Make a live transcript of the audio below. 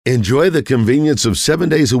Enjoy the convenience of 7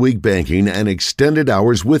 days a week banking and extended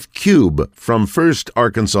hours with Cube from First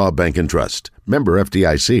Arkansas Bank and Trust. Member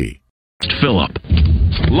FDIC. Phillip.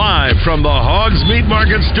 Live from the Hogs Meat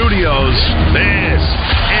Market Studios, this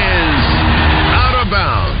is Out of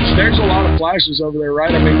Bounds. There's a lot of flashes over there,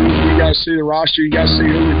 right? I mean, you guys see the roster. You guys see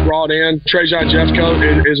who we brought in. Trajan Jeffcoat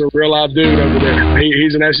is a real live dude over there.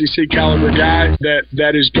 He's an SEC caliber guy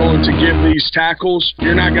that is going to give these tackles.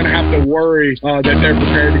 You're not going to have to worry that they're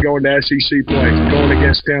prepared to go into SEC play, going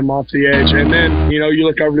against them off the edge. And then, you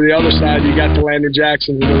look over to the other side, you got the Landon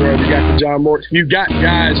Jacksons of the world. You got the John Moore. You've got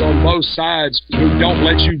guys on both sides who don't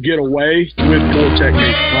let you get away with poor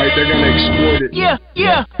technique, right? They're going to exploit it. Yeah.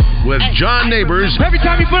 With John Neighbors. Every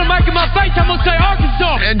time you put a mic in my face, I'm going to say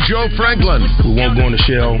Arkansas. And Joe Franklin. We won't go into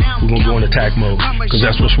shell. We're going to go into attack mode because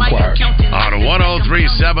that's what's required. On 103.7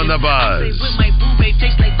 The Buzz. With my boo-babe,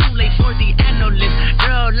 tastes like Kool-Aid for the analyst.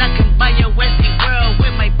 Girl, I can buy your Westie world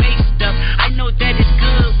with my base stuff. I know that it's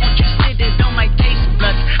good. Won't you sit it on my taste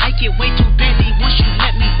buds? I get way too petty once you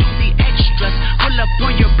let me do the extras. Pull up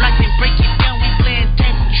on your block and break it down. We playing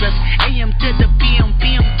Tetris. AM to the PM,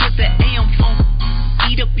 PM to the AM phone.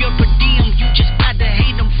 Eat up your per diem, you just gotta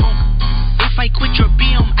hate them funk. If I quit your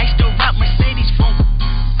BM, I still rock Mercedes funk.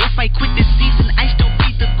 If I quit this season, I still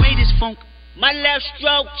be the greatest funk. My left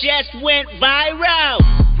stroke just went viral.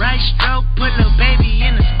 Right stroke put a baby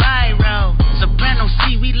in a spiral. Soprano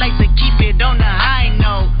C, we like to keep it on the high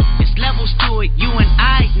note. It's levels to it, you and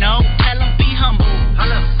I know. Tell them be humble.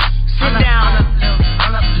 Sit down.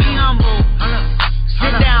 Be humble.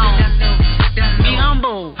 Sit down. Be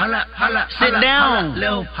humble. Sit down. Be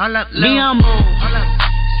humble.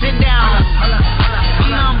 Sit down. Be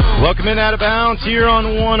humble. Welcome in Out of Bounds here on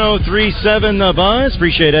 103.7 The Buzz.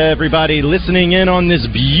 Appreciate everybody listening in on this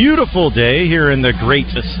beautiful day here in the great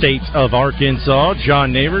state of Arkansas.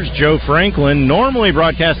 John Neighbors, Joe Franklin, normally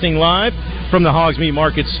broadcasting live from the Hogs Meat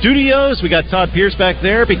Market Studios. We got Todd Pierce back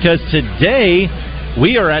there because today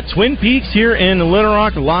we are at Twin Peaks here in Little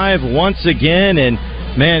Rock live once again. And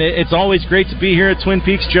man, it's always great to be here at Twin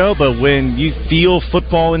Peaks, Joe, but when you feel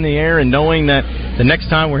football in the air and knowing that the next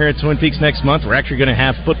time we're here at Twin Peaks next month, we're actually going to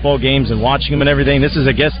have football games and watching them and everything. This is,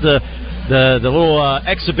 I guess, the little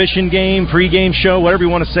exhibition game, pregame show, whatever you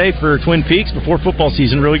want to say for Twin Peaks before football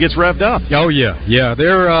season really gets revved up. Oh, yeah.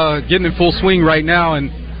 They're getting in full swing right now,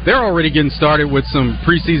 and they're already getting started with some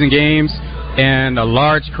preseason games and a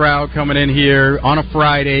large crowd coming in here on a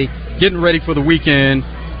Friday, getting ready for the weekend.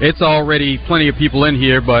 It's already plenty of people in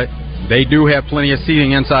here, but they do have plenty of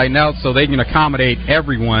seating inside and out, so they can accommodate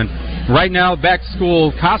everyone. Right now,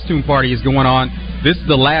 back-to-school costume party is going on. This is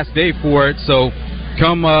the last day for it, so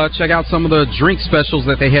come check out some of the drink specials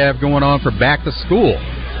that they have going on for back-to-school.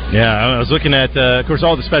 Yeah, I was looking at, of course,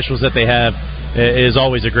 all the specials that they have is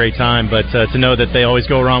always a great time, but to know that they always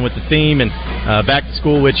go around with the theme and back to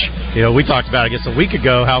school, which we talked about, I guess, a week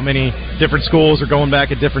ago, how many different schools are going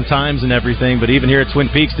back at different times and everything. But even here at Twin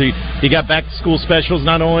Peaks, you got back to school specials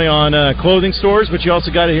not only on clothing stores, but you also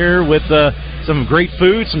got it here with some great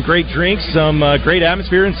food, some great drinks, some great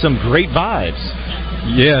atmosphere, and some great vibes.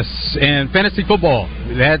 Yes, and fantasy football,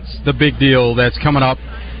 that's the big deal that's coming up.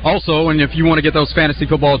 Also, and if you want to get those fantasy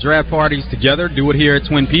football draft parties together, do it here at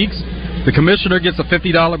Twin Peaks. The commissioner gets a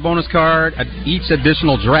 $50 bonus card. Each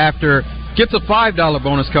additional drafter gets a $5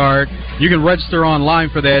 bonus card. You can register online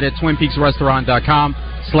for that at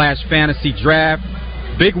twinpeaksrestaurant.com/fantasy-draft.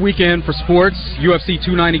 Big weekend for sports. UFC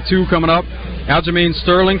 292 coming up. Aljamain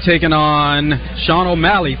Sterling taking on Sean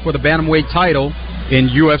O'Malley for the bantamweight title in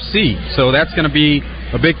UFC. So that's going to be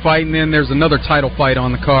a big fight, and then there's another title fight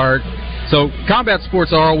on the card. So combat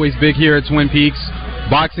sports are always big here at Twin Peaks.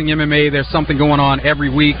 Boxing, MMA, there's something going on every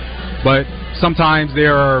week. But sometimes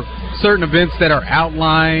there are certain events that are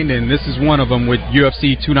outlined, and this is one of them with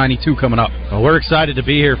UFC 292 coming up. Well, we're excited to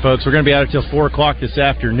be here, folks. We're going to be out until 4 o'clock this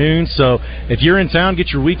afternoon. So if you're in town,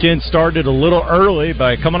 get your weekend started a little early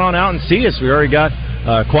by coming on out and see us. We already got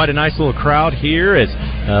quite a nice little crowd here, as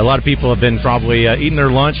a lot of people have been probably eating their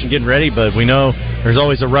lunch and getting ready, but we know there's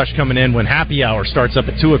always a rush coming in when happy hour starts up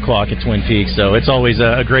at 2 o'clock at Twin Peaks. So it's always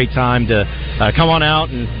a great time to come on out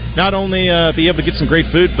and not only be able to get some great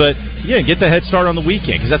food, but get the head start on the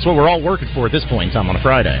weekend, because that's what we're all working for at this point in time on a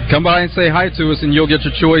Friday. Come by and say hi to us, and you'll get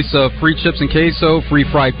your choice of free chips and queso, free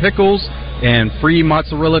fried pickles, and free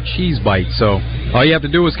mozzarella cheese bites. So all you have to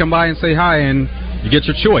do is come by and say hi, and you get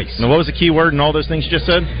your choice. Now, what was the key word in all those things you just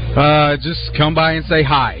said? Just come by and say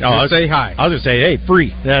hi. Say hi. I was going to say, hey,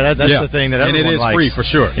 free. Yeah, that's the thing that everyone likes. And it is free for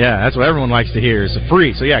sure. Yeah, that's what everyone likes to hear is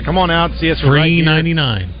free. So, come on out and see us. Free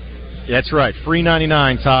 99. That's right, free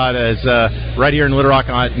 99, Todd, is right here in Little Rock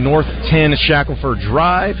on North 10 Shackelford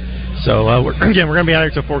Drive. So, we're going to be out here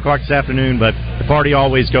till 4 o'clock this afternoon, but the party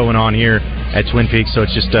always going on here at Twin Peaks, so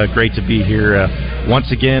it's just great to be here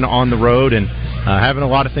once again on the road and having a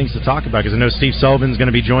lot of things to talk about, because I know Steve Sullivan's going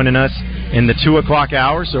to be joining us in the 2 o'clock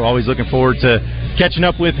hour, so always looking forward to catching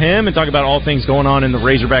up with him and talk about all things going on in the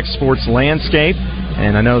Razorback sports landscape.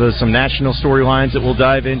 And I know there's some national storylines that we'll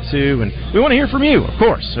dive into, and we want to hear from you, of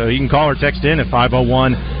course. So you can call or text in at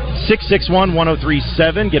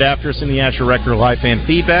 501-661-1037. Get after us in the Asher Rector Live Fan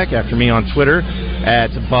Feedback. After me on Twitter at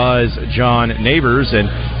BuzzJohnNeighbors. And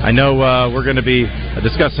I know we're going to be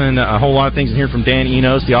discussing a whole lot of things in here from Dan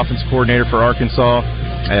Enos, the offensive coordinator for Arkansas,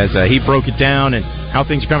 as he broke it down and how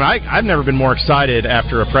things are coming. I've never been more excited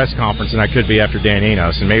after a press conference than I could be after Dan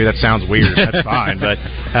Enos, and maybe that sounds weird. That's fine, but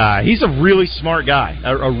he's a really smart guy,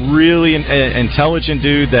 a really intelligent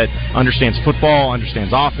dude that understands football,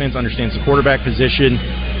 understands offense, understands the quarterback position,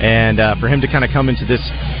 and for him to kind of come into this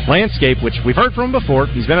landscape, which we've heard from him before.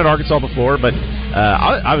 He's been at Arkansas before, but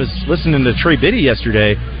I was listening to Trey Biddy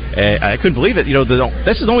yesterday. I couldn't believe it.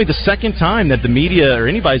 This is only the second time that the media or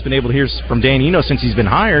anybody's been able to hear from Dan Enos since he's been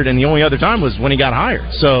hired, and the only other time was when he got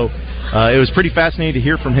hired. So it was pretty fascinating to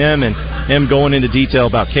hear from him and him going into detail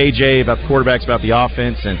about KJ, about the quarterbacks, about the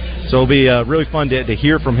offense. And so it'll be really fun to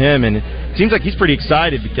hear from him. And it seems like he's pretty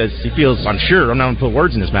excited because he feels, I'm not going to put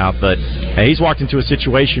words in his mouth, but he's walked into a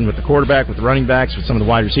situation with the quarterback, with the running backs, with some of the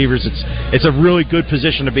wide receivers. It's a really good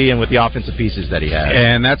position to be in with the offensive pieces that he has.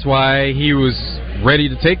 And that's why he was ready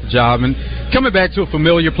to take the job and coming back to a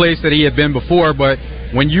familiar place that he had been before. But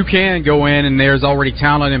when you can go in and there's already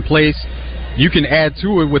talent in place, you can add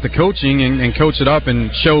to it with the coaching and coach it up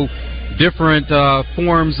and show different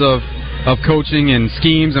forms of coaching and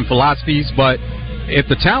schemes and philosophies. But if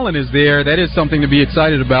the talent is there, that is something to be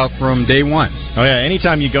excited about from day one. Oh, yeah.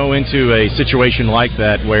 Anytime you go into a situation like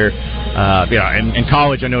that where, in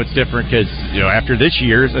college, I know it's different because, after this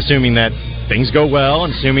year, assuming that things go well,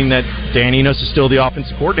 and assuming that Dan Enos is still the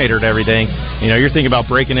offensive coordinator and everything, you're thinking about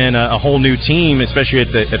breaking in a whole new team, especially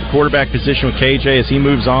at the quarterback position with KJ as he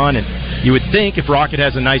moves on. And you would think if Rocket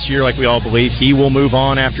has a nice year like we all believe, he will move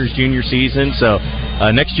on after his junior season. So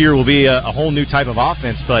next year will be a whole new type of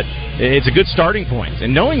offense, but it's a good starting point.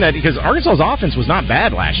 And knowing that, because Arkansas's offense was not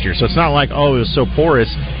bad last year, so it's not like, it was so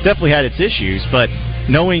porous. Definitely had its issues, but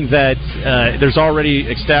knowing that there's already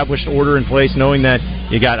established order in place, knowing that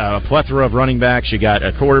you got a plethora of running backs, you got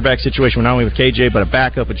a quarterback situation not only with KJ, but a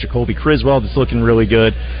backup with Jacoby Criswell that's looking really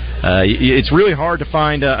good. It's really hard to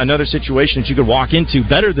find another situation that you could walk into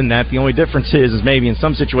better than that. The only difference is maybe in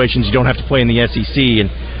some situations you don't have to play in the SEC,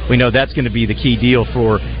 and we know that's going to be the key deal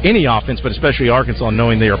for any offense, but especially Arkansas,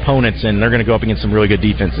 knowing their opponents, and they're going to go up against some really good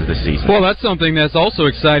defenses this season. Well, that's something that's also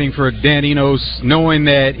exciting for Dan Enos, knowing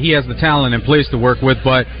that he has the talent in place to work with,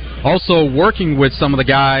 but also working with some of the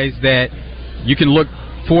guys that you can look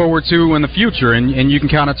forward to in the future, and you can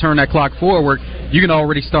kind of turn that clock forward. You can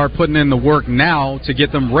already start putting in the work now to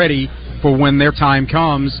get them ready for when their time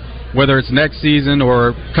comes, whether it's next season or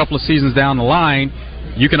a couple of seasons down the line.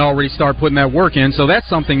 You can already start putting that work in, so that's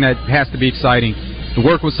something that has to be exciting, to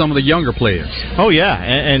work with some of the younger players. Oh, yeah,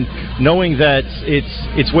 and knowing that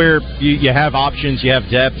it's where you have options, you have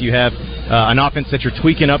depth, you have an offense that you're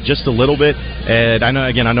tweaking up just a little bit. And I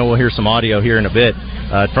know we'll hear some audio here in a bit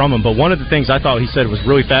from him, but one of the things I thought he said was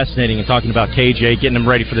really fascinating in talking about KJ, getting him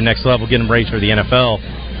ready for the next level, getting him ready for the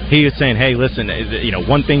NFL. He was saying, hey, listen,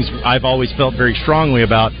 one thing I've always felt very strongly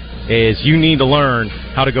about is you need to learn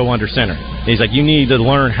how to go under center. And he's like, you need to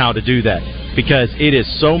learn how to do that because it is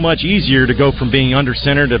so much easier to go from being under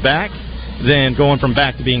center to back than going from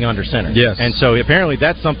back to being under center. Yes. And so apparently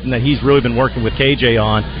that's something that he's really been working with KJ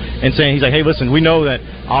on and saying, he's like, hey, listen, we know that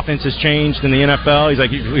offense has changed in the NFL. He's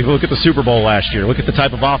like, look at the Super Bowl last year. Look at the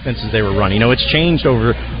type of offenses they were running. It's changed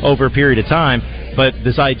over a period of time. But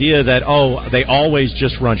this idea that, they always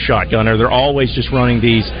just run shotgun or they're always just running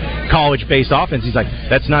these college-based offenses, he's like,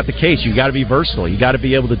 that's not the case. You've got to be versatile. You've got to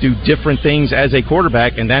be able to do different things as a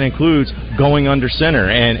quarterback, and that includes going under center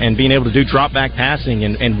and being able to do drop-back passing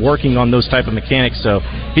and working on those type of mechanics. So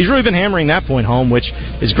he's really been hammering that point home, which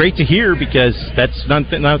is great to hear because that's not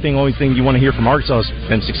the only thing you want to hear from Arkansas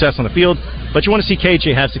is success on the field. But you want to see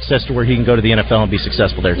KJ have success to where he can go to the NFL and be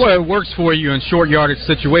successful there, too. Well, it works for you in short yardage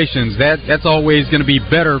situations. That's always going to be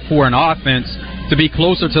better for an offense to be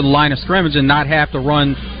closer to the line of scrimmage and not have to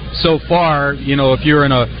run so far. If you're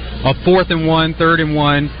in a 4th and 1, 3rd and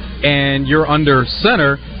 1, and you're under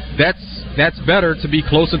center, that's better to be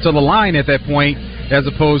closer to the line at that point as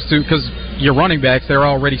opposed to, because your running backs, they're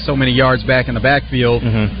already so many yards back in the backfield.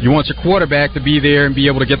 Mm-hmm. You want your quarterback to be there and be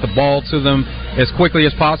able to get the ball to them as quickly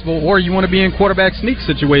as possible, or you want to be in quarterback sneak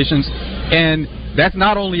situations And that's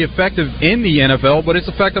not only effective in the NFL, but it's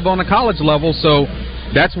effective on the college level. So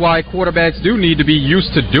that's why quarterbacks do need to be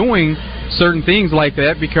used to doing certain things like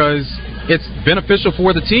that, because it's beneficial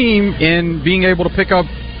for the team in being able to pick up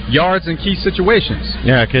yards in key situations.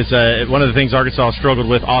 Yeah, because one of the things Arkansas struggled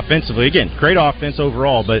with offensively, again, great offense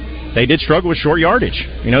overall, but they did struggle with short yardage.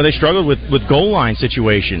 They struggled with goal line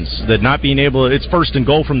situations, that not being able, it's first and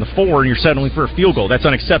goal from the 4 and you're settling for a field goal. That's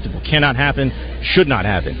unacceptable. Cannot happen, should not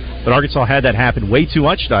happen. But Arkansas had that happen way too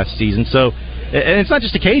much last season, so. And it's not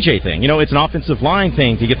just a KJ thing. It's an offensive line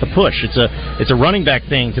thing to get the push. It's a running back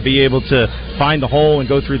thing to be able to find the hole and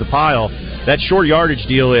go through the pile. That short yardage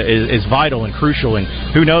deal is vital and crucial. And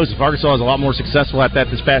who knows, if Arkansas is a lot more successful at that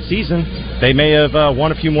this past season, they may have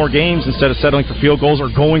won a few more games instead of settling for field goals or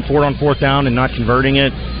going for it on 4th down and not converting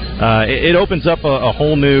it. It opens up a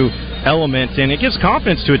whole new element, and it gives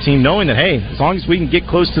confidence to a team knowing that, hey, as long as we can get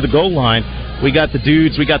close to the goal line, we got the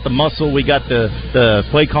dudes, we got the muscle, we got the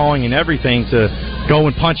play calling and everything to go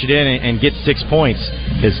and punch it in and get 6 points.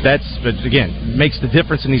 Because but again, makes the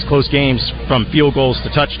difference in these close games from field goals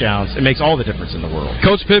to touchdowns. It makes all the difference in the world.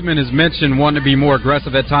 Coach Pittman has mentioned wanting to be more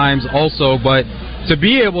aggressive at times also, but to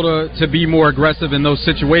be able to be more aggressive in those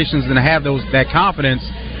situations and have that confidence,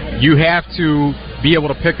 you have to be able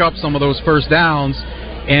to pick up some of those first downs,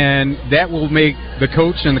 and that will make the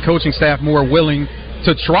coach and the coaching staff more willing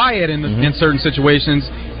to try it in certain situations.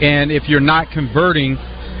 And if you're not converting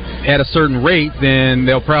at a certain rate, then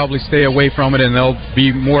they'll probably stay away from it and they'll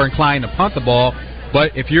be more inclined to punt the ball.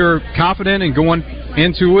 But if you're confident and going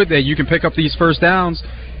into it that you can pick up these first downs,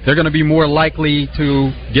 they're going to be more likely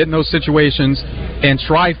to get in those situations and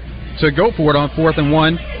try to go for it on 4th and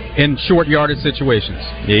 1 in short yardage situations.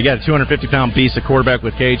 Yeah, you got a 250-pound beast at quarterback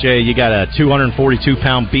with KJ. You got a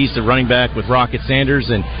 242-pound beast at running back with Rocket Sanders,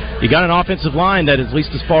 and you got an offensive line that, at least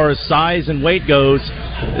as far as size and weight goes,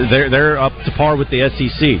 they're up to par with the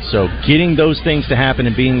SEC. So getting those things to happen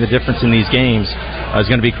and being the difference in these games is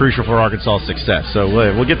going to be crucial for Arkansas' success. So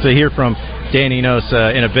we'll get to hear from Dan Enos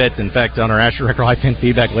in a bit. In fact, on our Asher Record Live Pen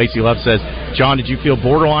feedback, Lacey Love says, John, did you feel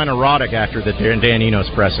borderline erotic after the Dan Enos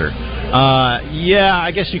presser? Yeah,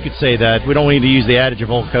 I guess you could say that. We don't need to use the adage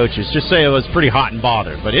of old coaches. Just say it was pretty hot and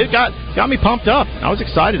bothered. But it got me pumped up. I was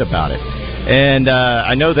excited about it. And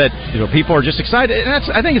I know that people are just excited, and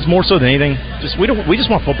I think it's more so than anything. We just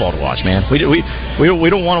want football to watch, man. We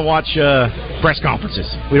don't want to watch press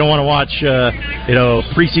conferences. We don't want to watch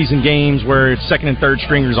preseason games where it's second and third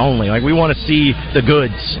stringers only. Like, we want to see the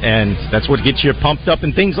goods, and that's what gets you pumped up,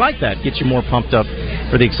 and things like that get you more pumped up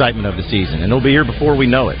for the excitement of the season. And it'll be here before we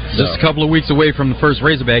know it. So. Just a couple of weeks away from the first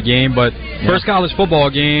Razorback game, but first college football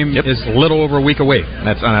game is a little over a week away. And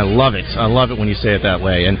I love it. I love it when you say it that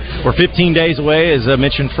way. And we're 15 days away, as I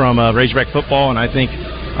mentioned, from Razorback football, and I think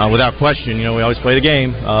without question, we always play the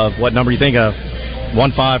game of what number you think of.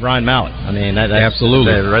 1-5 Ryan Mallett. I mean, that's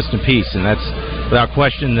absolutely. Rest in peace, and that's without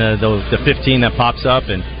question the 15 that pops up.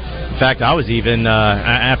 And in fact, I was even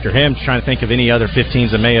after him trying to think of any other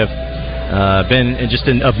 15s that may have been just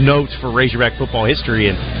of note for Razorback football history.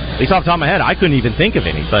 And at least off the top of my head, I couldn't even think of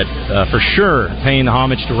any. But for sure, paying the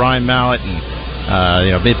homage to Ryan Mallett, and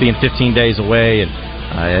it being 15 days away, and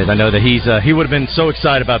I know that he would have been so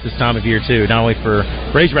excited about this time of year too, not only for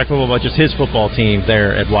Razorback football but just his football team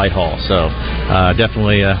there at Whitehall. So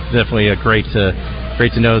definitely great to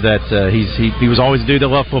know that he was always a dude that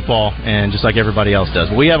loved football, and just like everybody else does.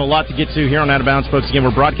 But we have a lot to get to here on Out of Bounds, folks. Again,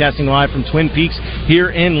 we're broadcasting live from Twin Peaks here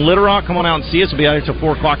in Little Rock. Come on out and see us. We'll be out here till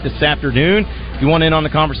 4 o'clock this afternoon. If you want in on the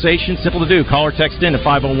conversation, simple to do. Call or text in to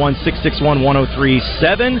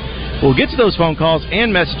 501-661-1037. We'll get to those phone calls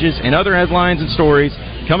and messages and other headlines and stories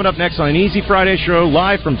coming up next on an Easy Friday show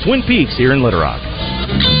live from Twin Peaks here in Little Rock.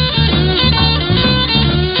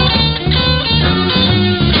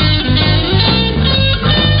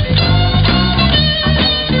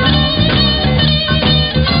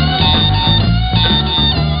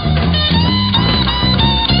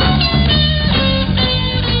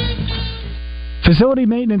 Facility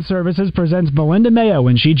Maintenance Services presents Melinda Mayo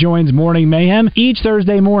when she joins Morning Mayhem each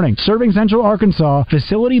Thursday morning. Serving Central Arkansas,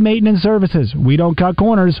 Facility Maintenance Services. We don't cut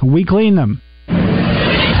corners, we clean them.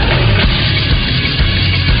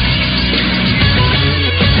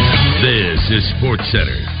 This is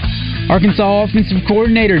SportsCenter. Arkansas offensive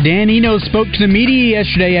coordinator Dan Enos spoke to the media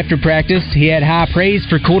yesterday after practice. He had high praise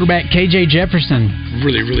for quarterback KJ Jefferson.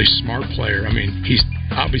 Really, really smart player. I mean, he's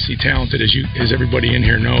obviously talented, as everybody in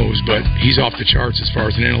here knows, but he's off the charts as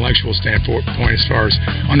far as an intellectual standpoint, as far as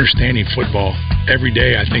understanding football. every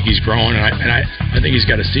day I think he's growing, and I think he's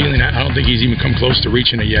got a ceiling. I don't think he's even come close to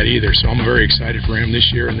reaching it yet either. So I'm very excited for him this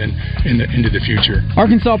year and then into the future.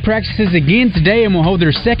 Arkansas practices again today and will hold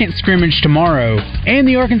their second scrimmage tomorrow. And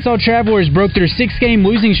the Arkansas Travelers broke their 6-game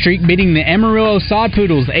losing streak, beating the Amarillo Sod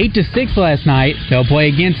Poodles 8-6 last night. They'll play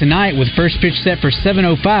again tonight with first pitch set for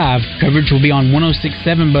 7:05. Coverage will be on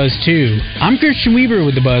 106.7 Buzz 2. I'm Christian Weaver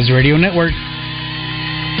with the Buzz Radio Network.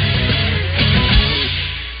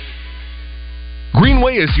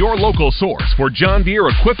 Greenway is your local source for John Deere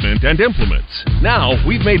equipment and implements. Now,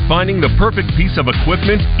 we've made finding the perfect piece of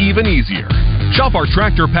equipment even easier. Shop our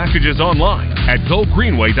tractor packages online at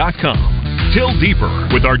GoGreenway.com. Till deeper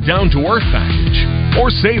with our down-to-earth package.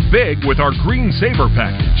 Or save big with our Green Saver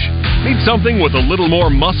package. Need something with a little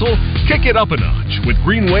more muscle? Kick it up a notch with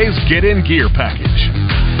Greenway's Get In Gear package.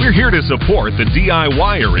 We're here to support the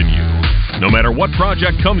DIYer in you. No matter what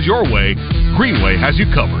project comes your way, Greenway has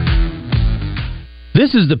you covered.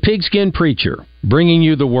 This is the Pigskin Preacher, bringing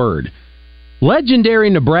you the word. Legendary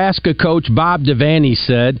Nebraska coach Bob Devaney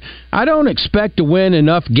said, "I don't expect to win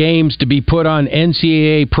enough games to be put on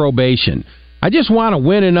NCAA probation. I just want to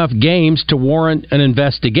win enough games to warrant an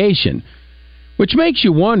investigation." Which makes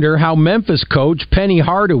you wonder how Memphis coach Penny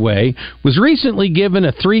Hardaway was recently given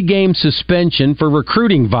a 3-game suspension for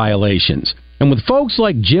recruiting violations. And with folks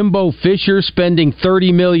like Jimbo Fisher spending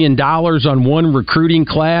 $30 million on one recruiting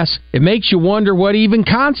class, it makes you wonder what even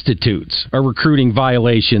constitutes a recruiting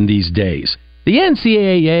violation these days. The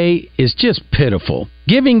NCAA is just pitiful,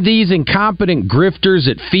 giving these incompetent grifters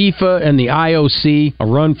at FIFA and the IOC a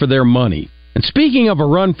run for their money. And speaking of a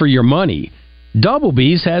run for your money,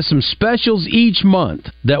 Doublebee's has some specials each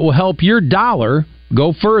month that will help your dollar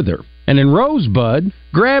go further. And in Rosebud,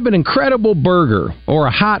 grab an incredible burger or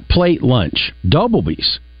a hot plate lunch.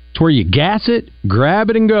 Doublebee's. It's where you gas it, grab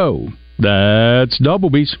it, and go. That's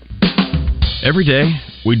Doublebee's. Every day,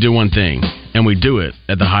 we do one thing, and we do it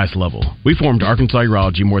at the highest level. We formed Arkansas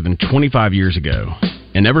Urology more than 25 years ago.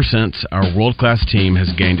 And ever since, our world-class team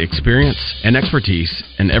has gained experience and expertise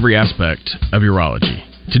in every aspect of urology.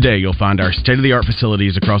 Today, you'll find our state-of-the-art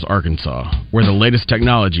facilities across Arkansas, where the latest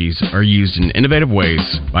technologies are used in innovative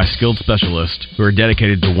ways by skilled specialists who are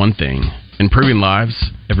dedicated to one thing, improving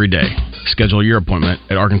lives every day. Schedule your appointment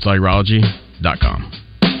at arkansasurology.com.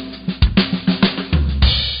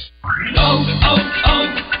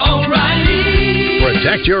 O'Reilly.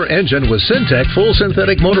 Protect your engine with Syntec Full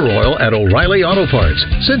Synthetic Motor Oil at O'Reilly Auto Parts.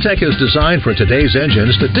 Syntec is designed for today's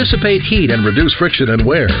engines to dissipate heat and reduce friction and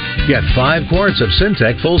wear. Get 5 quarts of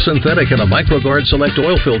Syntec Full Synthetic in a MicroGuard Select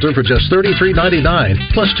oil filter for just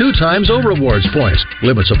 $33.99, plus 2 times O-Rewards points.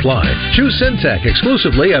 Limit supply. Choose Syntec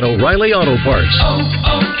exclusively at O'Reilly Auto Parts.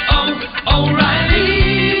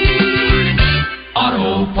 O'Reilly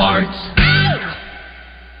Auto Parts.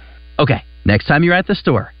 Okay, next time you're at the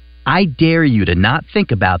store, I dare you to not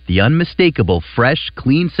think about the unmistakable, fresh,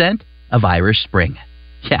 clean scent of Irish Spring.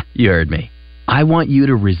 Yeah, you heard me. I want you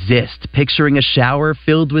to resist picturing a shower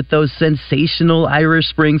filled with those sensational Irish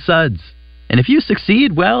Spring suds. And if you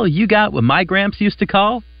succeed, well, you got what my gramps used to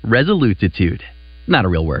call resolutitude. Not a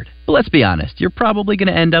real word, but let's be honest, you're probably going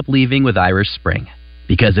to end up leaving with Irish Spring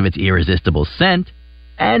because of its irresistible scent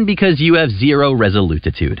and because you have zero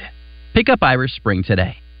resolutitude. Pick up Irish Spring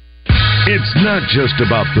today. It's not just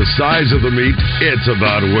about the size of the meat, it's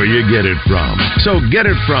about where you get it from. So get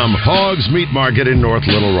it from Hogs Meat Market in North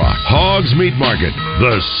Little Rock. Hogs Meat Market,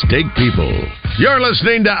 the steak people. You're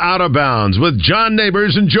listening to Out of Bounds with John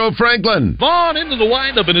Neighbors and Joe Franklin. Vaughn into the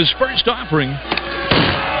windup in his first offering.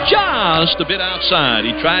 Just a bit outside.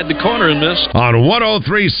 He tried the corner and missed. On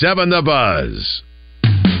 103.7 The Buzz.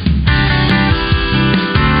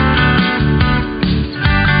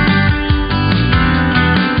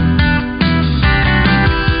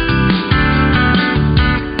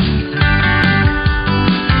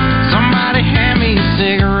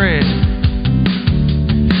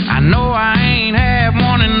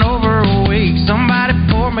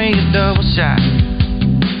 Shot.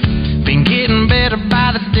 Been getting better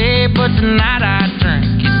by the day, but tonight I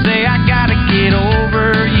drink. You say I gotta get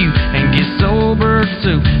over you and get sober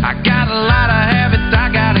too. I got a lot of habits I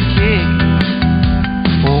gotta kick.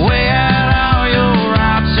 Well, weigh out all your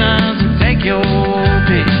options and take your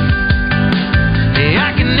pick. Hey,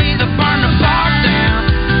 I can either burn the bar down,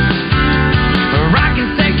 or I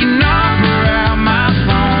can take your number out my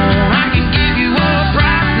phone. I can give you up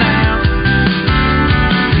right now.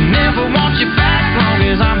 Never want you back long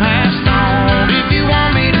as I'm half stoned. If you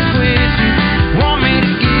want me to quit, you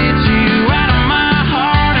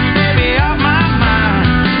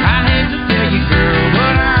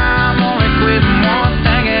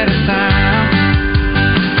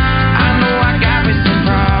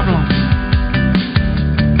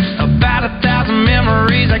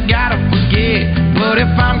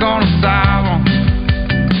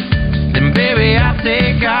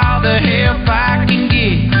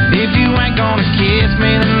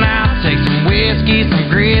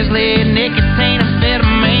grizzly, nicotine,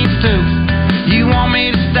 amphetamines too. You want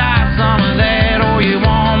me to stop some of that, or you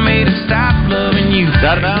want me to stop loving you?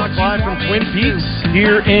 Out of Alex live from Twin Peaks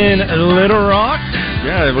here in Little Rock.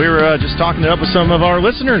 Yeah, we were just talking up with some of our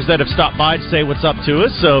listeners that have stopped by to say what's up to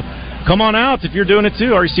us. So come on out if you're doing it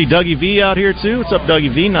too. Or you see Dougie V out here too. What's up,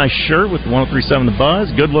 Dougie V? Nice shirt with 1037 The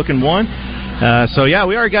Buzz. Good looking one. So yeah,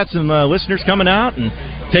 we already got some listeners coming out and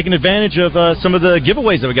taking advantage of some of the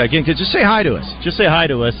giveaways that we got. Again, just say hi to us. Just say hi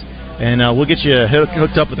to us, and we'll get you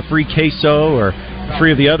hooked up with a free queso or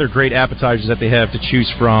 3 of the other great appetizers that they have to choose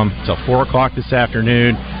from until 4 o'clock this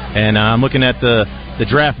afternoon. And I'm looking at the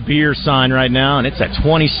draft beer sign right now, and it's at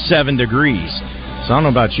 27 degrees. So I don't know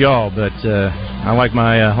about y'all, but I like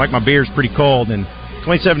my beers pretty cold, and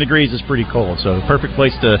 27 degrees is pretty cold. So the perfect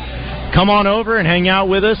place to come on over and hang out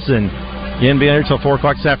with us, and again, be there until 4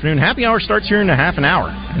 o'clock this afternoon. Happy hour starts here in a half an hour,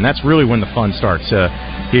 and that's really when the fun starts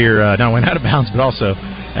here, not only Out of Bounds, but also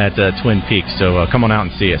at Twin Peaks. So come on out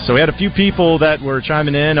and see us. So we had a few people that were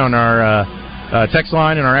chiming in on our text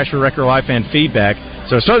line and our Ashford Record Live fan feedback.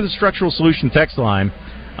 So I started the Structural Solution text line.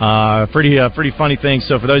 Pretty funny thing.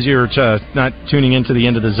 So for those of you who are not tuning into the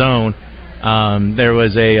end of the zone, there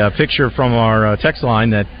was a picture from our text line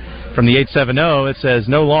that from the 870. It says,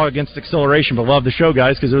 no law against acceleration, but love the show,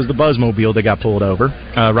 guys, because it was the Buzzmobile that got pulled over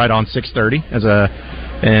right on 630.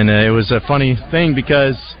 And it was a funny thing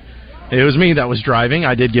because it was me that was driving.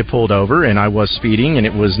 I did get pulled over, and I was speeding, and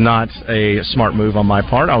it was not a smart move on my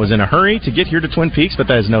part. I was in a hurry to get here to Twin Peaks, but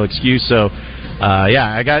that is no excuse. So,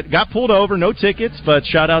 I got pulled over, no tickets, but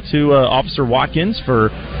shout out to Officer Watkins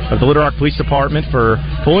of the Little Rock Police Department for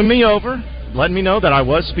pulling me over, letting me know that I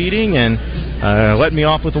was speeding, and letting me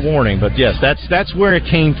off with a warning. But yes, that's where it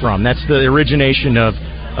came from. That's the origination of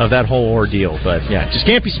that whole ordeal. But yeah, just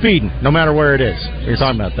can't be speeding no matter where it is. You're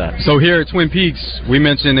talking about that. So here at Twin Peaks, we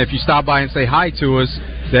mentioned if you stop by and say hi to us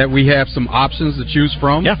that we have some options to choose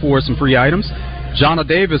from for some free items. Jonna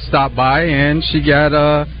Davis stopped by and she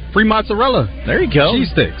got free mozzarella. There you go.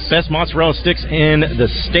 Cheese sticks. Best mozzarella sticks in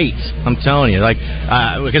the States. I'm telling you.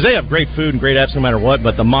 Because they have great food and great apps no matter what,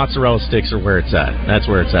 but the mozzarella sticks are where it's at. That's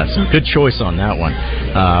where it's at. So good choice on that one.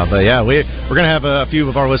 But yeah, we're going to have a few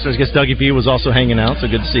of our listeners. I guess Dougie V was also hanging out,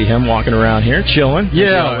 so good to see him walking around here, chilling.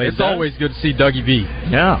 Yeah, it's always good to see Dougie V.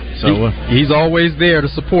 Yeah. So he's always there to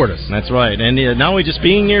support us. That's right. And not only just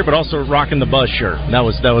being here, but also rocking the Buzz shirt. That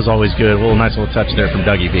was always good. A nice little touch there from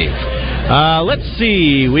Dougie V. Let's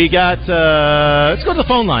see. We got, let's go to the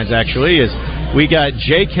phone lines, actually. We got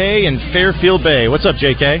JK in Fairfield Bay. What's up,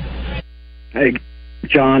 JK? Hey,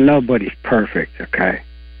 John, nobody's perfect, okay?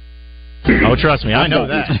 Oh, trust me, I know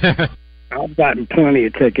that. I've gotten plenty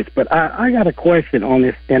of tickets, but I got a question on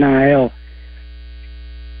this NIL.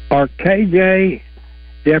 Are KJ,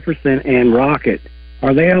 Jefferson, and Rocket,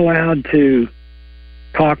 are they allowed to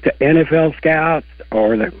talk to NFL scouts,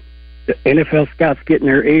 or the NFL scouts get in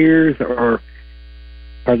their ears, or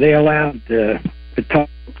are they allowed to talk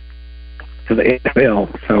to the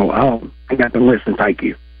NFL? So I got to listen. Thank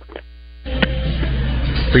you.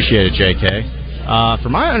 Appreciate it, JK.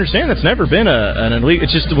 From my understanding, that's never been an illegal.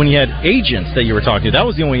 It's just when you had agents that you were talking to, that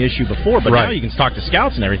was the only issue before. But now you can talk to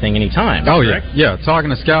scouts and everything anytime. Oh, correct? Yeah,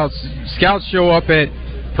 talking to scouts. Scouts show up at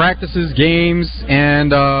practices, games,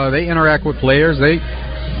 and they interact with players.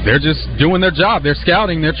 They're just doing their job. They're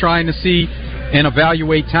scouting. They're trying to see and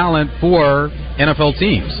evaluate talent for NFL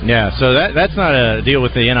teams. Yeah, so that's not a deal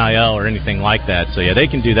with the NIL or anything like that. So yeah, they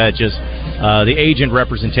can do that. Just the agent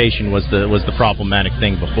representation was the problematic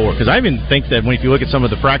thing before. Because I even think that if you look at some of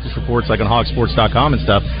the practice reports, like on hogsports.com and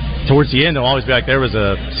stuff, towards the end they'll always be like, there was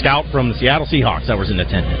a scout from the Seattle Seahawks that was in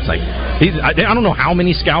attendance. Like, I don't know how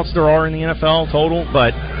many scouts there are in the NFL total,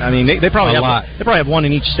 but I mean they probably have a lot. They probably have one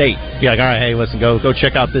in each state. Be like, all right, hey, listen, go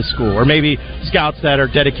check out this school, or maybe scouts that are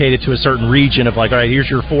dedicated to a certain region of like, all right, here's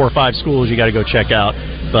your 4 or 5 schools you got to go check out.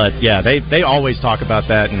 But yeah, they always talk about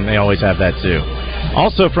that, and they always have that too.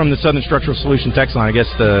 Also from the Southern Structural Solution text line, I guess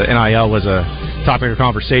the NIL was a topic of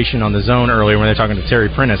conversation on the zone earlier when they're talking to Terry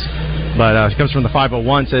Prentice. But it comes from the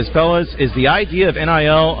 501, says, fellas, is the idea of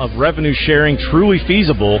NIL of revenue sharing truly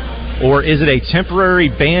feasible, or is it a temporary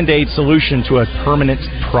Band-Aid solution to a permanent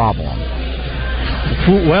problem?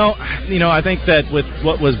 Well, I think that with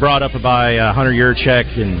what was brought up by Hunter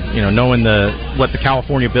Yurchek and, knowing what the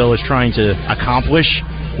California bill is trying to accomplish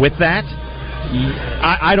with that,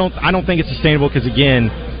 I don't think it's sustainable because, again,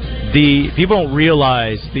 the people don't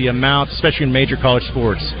realize the amount, especially in major college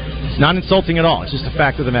sports. It's not insulting at all. It's just a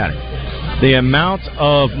fact of the matter. the amount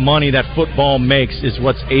of money that football makes is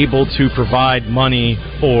what's able to provide money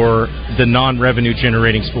for the non-revenue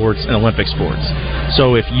generating sports and Olympic sports.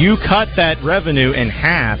 So if you cut that revenue in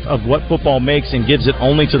half of what football makes and gives it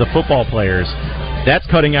only to the football players, that's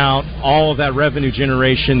cutting out all of that revenue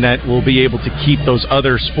generation that will be able to keep those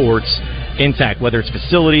other sports intact, whether it's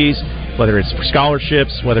facilities, whether it's for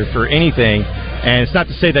scholarships, whether for anything. And it's not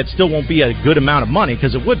to say that still won't be a good amount of money,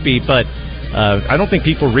 because it would be, but I don't think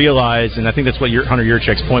people realize, and I think that's what Hunter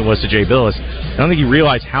Yurchek's point was to Jay Billis, I don't think you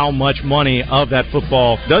realize how much money of that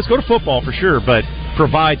football does go to football for sure, but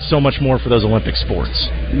provides so much more for those Olympic sports.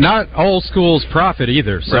 Not all schools profit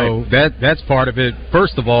either, so right. that's part of it.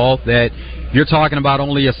 First of all, that you're talking about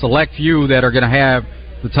only a select few that are going to have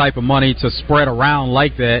the type of money to spread around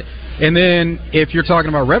like that. And then if you're talking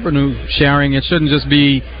about revenue sharing, it shouldn't just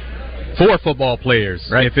be for football players.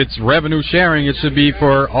 Right. If it's revenue sharing, it should be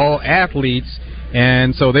for all athletes.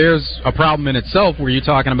 And so there's a problem in itself where you're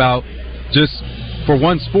talking about just for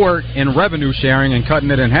one sport in revenue sharing and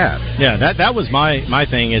cutting it in half. Yeah, that was my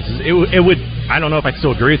thing. Is it would, I don't know if I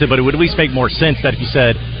still agree with it, but it would at least make more sense that if you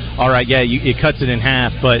said, all right, yeah, it cuts it in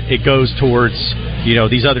half, but it goes towards,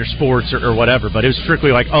 these other sports or whatever. But it was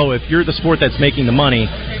strictly like, oh, if you're the sport that's making the money,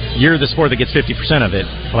 you're the sport that gets 50% of it.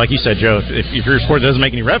 Well, like you said, Joe, if you're a sport that doesn't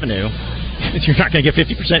make any revenue, you're not going to get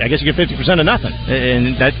 50%. I guess you get 50% of nothing,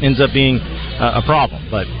 and that ends up being a problem.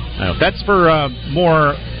 But that's for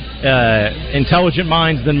more intelligent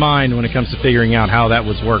minds than mine when it comes to figuring out how that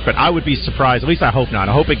would work. But I would be surprised. At least I hope not.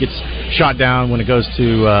 I hope it gets shot down when it goes to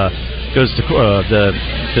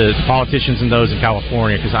the politicians and those in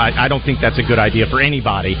California, because I don't think that's a good idea for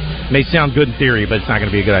anybody. It may sound good in theory, but it's not going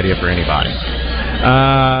to be a good idea for anybody.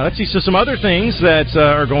 Let's see. So some other things that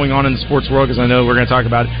are going on in the sports world, because I know we're going to talk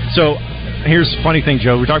about it. So here's a funny thing,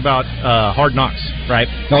 Joe. We talked about Hard Knocks, right?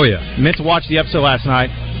 Oh yeah. Meant to watch the episode last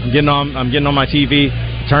night. I'm getting on my TV,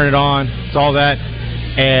 turn it on, it's all that,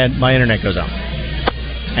 and my internet goes out.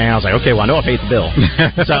 And I was like, okay, well, I know I paid the bill.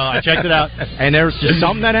 So I checked it out, and there was just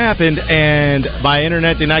something that happened, and my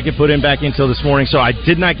internet did not get put in back until this morning, so I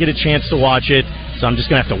did not get a chance to watch it. So I'm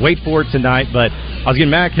just going to have to wait for it tonight. But I was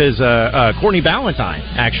getting mad because Courtney Ballantyne,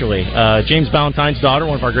 actually, James Ballantyne's daughter,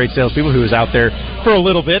 one of our great salespeople who was out there for a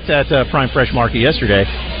little bit at Prime Fresh Market yesterday,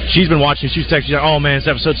 she's been watching. She's texting, oh, man, this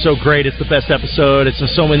episode's so great. It's the best episode. It's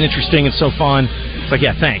so interesting and so fun. It's like,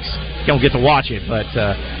 yeah, thanks. Don't get to watch it, but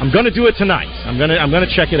I'm going to do it tonight. I'm going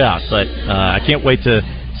to check it out, but I can't wait to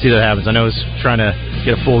see that happens. I know I was trying to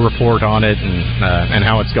get a full report on it and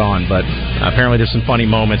how it's gone, but apparently there's some funny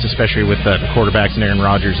moments, especially with the quarterbacks and Aaron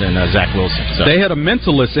Rodgers and Zach Wilson. So. They had a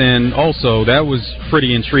mentalist in also. That was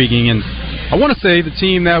pretty intriguing, and I want to say the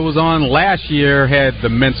team that was on last year had the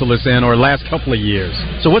mentalist in, or last couple of years.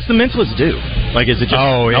 So what's the mentalist do? Like, is it just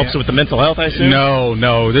helps with the mental health, I assume?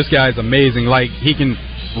 No. This guy's amazing. Like, he can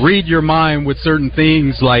read your mind with certain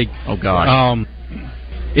things, like, oh gosh,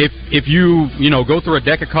 if you go through a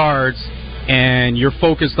deck of cards and you're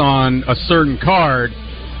focused on a certain card,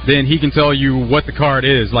 then he can tell you what the card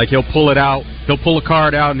is. Like, he'll pull a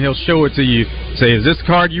card out and he'll show it to you, say, is this the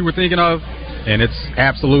card you were thinking of? And it's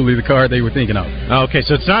absolutely the card they were thinking of. Okay,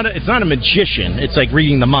 so it's not a magician. It's like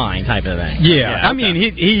reading the mind type of thing. Yeah, okay. I mean,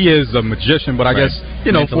 he is a magician, but I guess,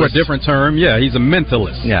 mentalist. For a different term, yeah, he's a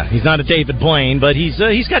mentalist. Yeah, he's not a David Blaine, but he's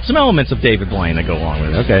got some elements of David Blaine that go along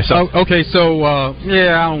with it. Okay, so I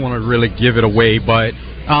don't want to really give it away, but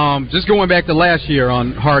just going back to last year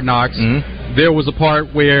on Hard Knocks, there was a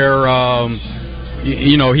part where,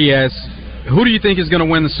 he asked, who do you think is going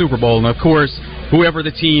to win the Super Bowl? And, of course, whoever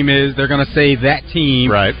the team is, they're going to say that team.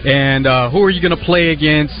 Right. And who are you going to play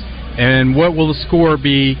against, and what will the score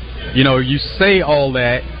be? You say all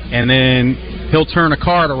that, and then he'll turn a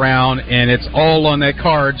card around, and it's all on that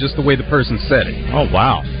card just the way the person said it. Oh,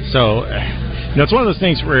 wow. So, it's one of those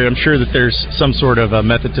things where I'm sure that there's some sort of a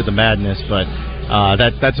method to the madness, but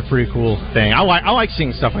that's a pretty cool thing. I like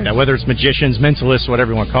seeing stuff like that, whether it's magicians, mentalists,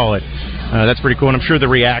 whatever you want to call it. That's pretty cool, and I'm sure the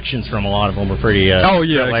reactions from a lot of them were pretty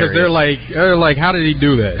because they're like, how did he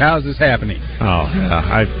do that? How is this happening? Oh,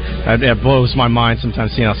 yeah. It blows my mind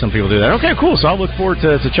sometimes seeing how some people do that. Okay, cool. So I'll look forward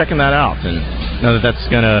to checking that out, and know that's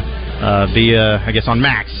going to be, I guess, on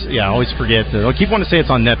Max. Yeah, I always forget. I keep wanting to say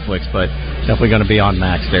it's on Netflix, but definitely going to be on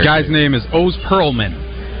Max there. The guy's name is Oz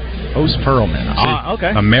Perlman. Oz Perlman.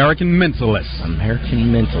 Okay. American Mentalist.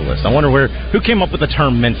 I wonder who came up with the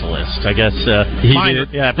term mentalist. I guess he did.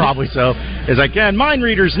 Yeah, probably so. It's like, mind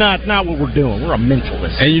reader's not what we're doing. We're a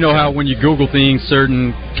mentalist. And you know how when you Google things,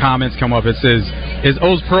 certain comments come up. It says, is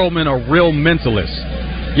Oz Perlman a real mentalist?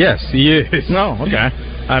 Yes, he is. No, okay.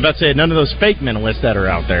 I'm about to say, none of those fake mentalists that are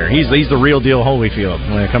out there. He's the real deal Holyfield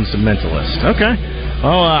when it comes to mentalist. Okay.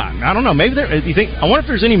 Oh, I don't know. Maybe you think? I wonder if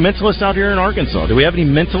there's any mentalists out here in Arkansas. Do we have any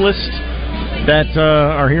mentalists that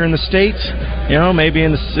are here in the state? You know, maybe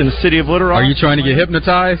in the city of Little Rock. Are you trying to get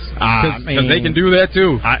hypnotized? Because they can do that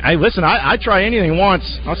too. Listen. I try anything once.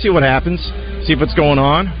 I'll see what happens. See what's going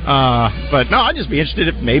on. But no, I'd just be interested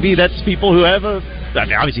if maybe that's people who have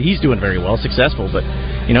obviously he's doing very well, successful. But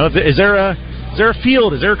you know, is there a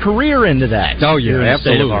field? Is there a career into that? Oh yeah, absolutely.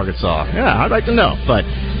 State of Arkansas. Yeah, I'd like to know. But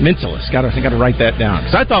mentalist, got to write that down.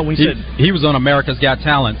 Because I thought when he was on America's Got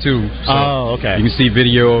Talent too. So okay. You can see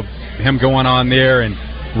video of him going on there and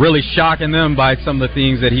really shocking them by some of the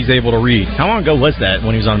things that he's able to read. How long ago was that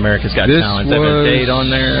when he was on America's Got Talent? Is that a date on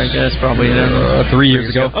there, I guess? Probably 3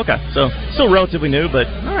 years ago. Okay, so still relatively new, but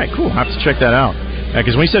all right, cool. I'll have to check that out.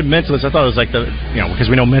 Because when you said mentalist, I thought it was like because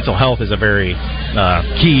we know mental health is a very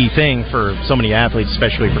key thing for so many athletes,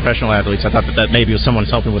 especially professional athletes. I thought that maybe was someone's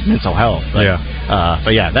helping with mental health. But,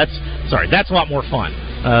 but yeah, that's a lot more fun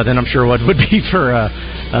than I'm sure what would be for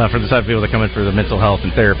the type of people that come in for the mental health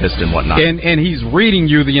and therapists and whatnot. And he's reading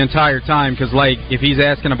you the entire time because, like, if he's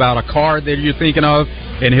asking about a card that you're thinking of,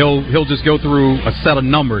 and he'll just go through a set of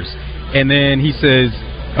numbers, and then he says,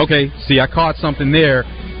 "Okay, see, I caught something there."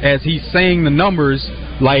 As he's saying the numbers,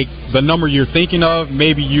 like the number you're thinking of,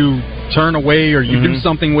 maybe you turn away or you do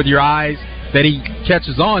something with your eyes that he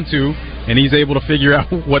catches on to, and he's able to figure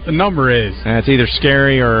out what the number is. And it's either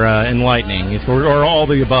scary or enlightening, or all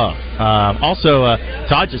the above. Also,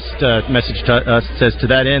 Todd just messaged us, says, to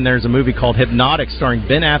that end, there's a movie called Hypnotic starring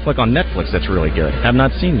Ben Affleck on Netflix that's really good. Have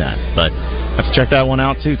not seen that, but have to check that one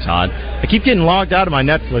out too, Todd. I keep getting logged out of my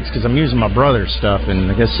Netflix because I'm using my brother's stuff,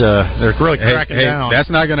 and I guess they're really cracking down. That's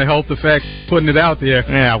not going to help the fact putting it out there.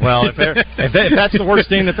 Yeah, well, if that's the worst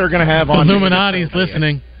thing that they're going to have on Illuminati's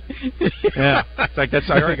listening. Yeah, it's like I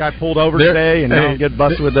already got pulled over today, and now I'm getting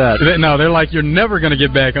busted with that. No, they're like, you're never going to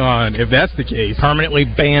get back on if that's the case. Permanently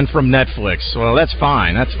banned from Netflix. Well, that's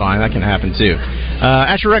fine. That can happen too.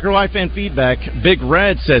 Asher Record Live fan feedback. Big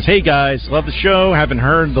Red says, "Hey guys, love the show. Haven't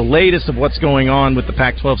heard the latest of what's going on with the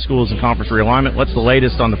Pac-12 schools and conference realignment. What's the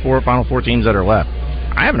latest on the final four teams that are left?"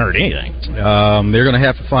 I haven't heard anything. They're going to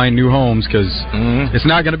have to find new homes because it's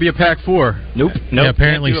not going to be a Pac-4. Nope. Yeah,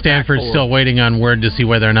 apparently Stanford's still waiting on word to see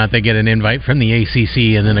whether or not they get an invite from the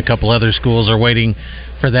ACC, and then a couple other schools are waiting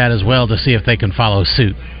for that as well to see if they can follow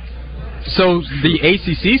suit. So the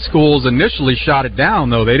ACC schools initially shot it down,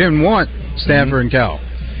 though. They didn't want Stanford and Cal.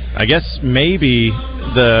 I guess maybe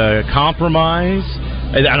the compromise.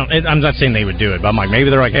 I'm not saying they would do it, but I'm like, maybe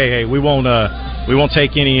they're like, hey, we won't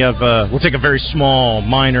take any of. We'll take a very small,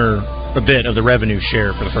 minor bit of the revenue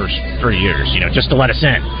share for the first 3 years, just to let us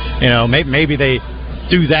in. Maybe they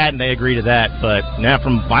do that and they agree to that. But now,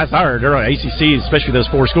 from last I heard, they're on ACC, especially those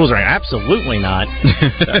four schools, are like, absolutely not.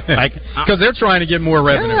 Because they're trying to get more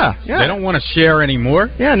revenue. Yeah. They don't want to share anymore.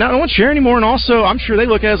 Yeah, no, they don't want to share anymore. And also, I'm sure they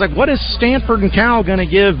look at it as like, what is Stanford and Cal going to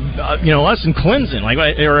give, us in Clemson?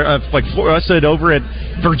 For us over at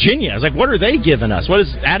Virginia. I was like, what are they giving us? What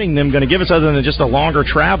is adding them going to give us other than just a longer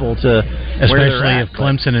travel to where they're at? Especially if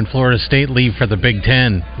Clemson and Florida State leave for the Big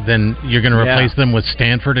Ten, then you're going to replace them with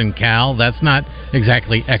Stanford and Cal. That's not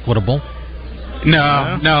exactly equitable.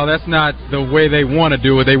 No, that's not the way they want to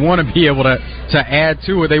do it. They want to be able to add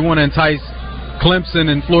to it. They want to entice Clemson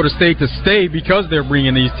and Florida State to stay because they're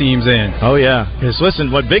bringing these teams in. Oh, yeah. Because,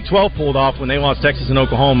 listen, what Big 12 pulled off when they lost Texas and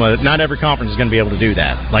Oklahoma, not every conference is going to be able to do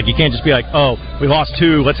that. Like, you can't just be like, oh, we lost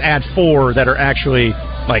 2, let's add 4 that are actually,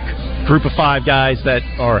 like, group of 5 guys that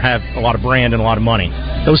have a lot of brand and a lot of money.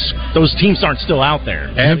 Those teams aren't still out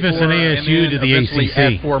there. Memphis and ASU to the ACC.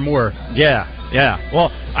 Add 4 more. Yeah. Well,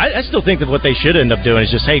 I still think that what they should end up doing is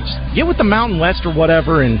just get with the Mountain West or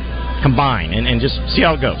whatever and combine and just see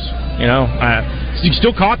how it goes. You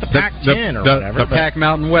still call it the Pac-10 or whatever. The Pac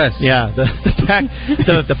Mountain West. Yeah,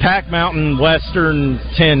 the Pac Mountain Western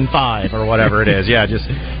 10-5 or whatever it is. Yeah, just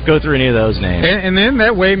go through any of those names. And then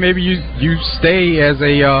that way maybe you stay as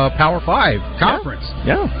a Power 5 conference.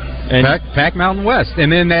 Yeah. And Pac Mountain West. And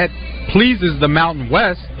then that pleases the Mountain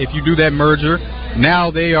West if you do that merger.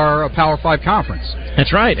 Now they are a Power 5 conference.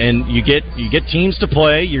 That's right. And you get teams to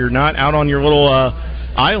play. You're not out on your little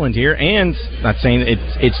island here, and not saying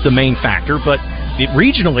it's the main factor, but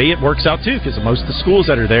regionally it works out too because of most of the schools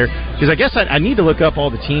that are there. Because I guess I need to look up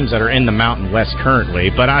all the teams that are in the Mountain West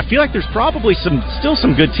currently, but I feel like there's probably still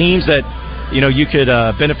some good teams that you could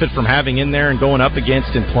benefit from having in there and going up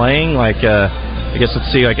against and playing. Like I guess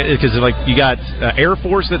let's see, because you got Air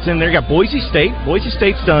Force that's in there. You got Boise State. Boise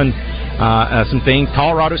State's done some things.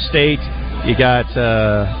 Colorado State. You got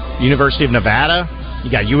University of Nevada.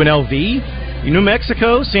 You got UNLV. New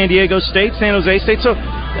Mexico, San Diego State, San Jose State. So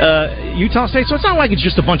Utah State. So it's not like it's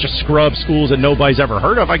just a bunch of scrub schools that nobody's ever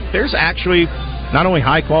heard of. Like, there's actually not only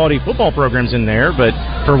high-quality football programs in there, but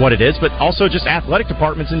for what it is, but also just athletic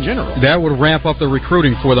departments in general. That would ramp up the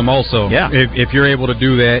recruiting for them also, if you're able to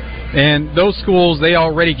do that. And those schools, they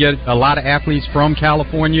already get a lot of athletes from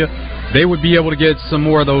California. They would be able to get some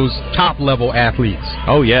more of those top-level athletes.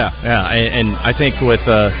 Oh, yeah. And I think with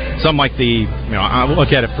something like I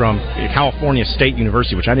look at it from California State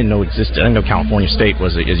University, which I didn't know existed. I didn't know California State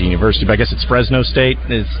is a university, but I guess it's Fresno State.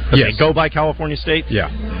 Yes. They go by California State. Yeah.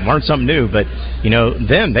 Learn something new. But,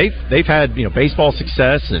 they've had, baseball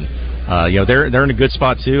success, and, they're in a good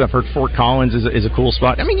spot, too. I've heard Fort Collins is a cool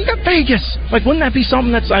spot. I mean, you got Vegas. Like, wouldn't that be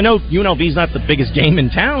something I know UNLV's not the biggest game in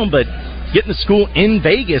town, but getting the school in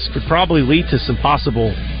Vegas could probably lead to some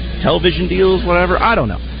possible television deals, whatever. I don't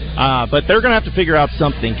know. But they're going to have to figure out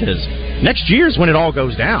something, because next year's when it all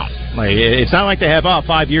goes down. Like, it's not like they have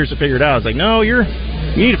 5 years to figure it out. It's like, no, you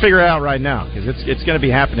need to figure it out right now, because it's going to be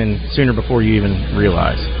happening sooner before you even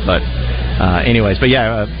realize. But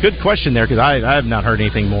good question there, because I have not heard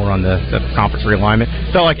anything more on the conference realignment.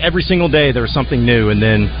 Felt like every single day there was something new, and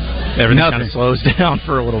then everything kind of slows down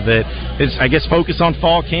for a little bit. It's, I guess, focus on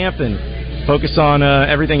fall camp and focus on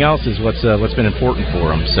everything else is what's been important for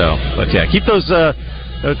them. So, but yeah, keep those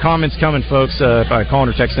comments coming, folks, by calling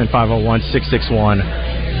or texting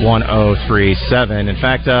 501-661-1037. In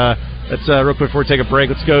fact, let's real quick before we take a break,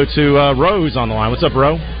 let's go to Rose on the line. What's up,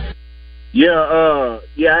 Ro? I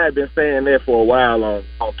had been saying that for a while on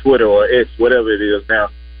Twitter or X, whatever it is now.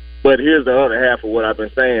 But here's the other half of what I've been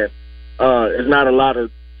saying. There's not a lot of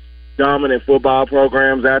dominant football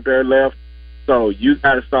programs out there left. So you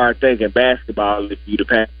got to start thinking basketball if you the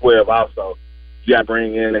Pac-12 also. You got to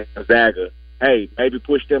bring in Gonzaga. Hey, maybe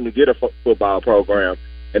push them to get a football program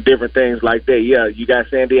and different things like that. Yeah, you got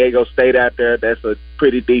San Diego State out there. That's a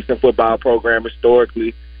pretty decent football program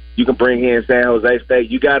historically. You can bring in San Jose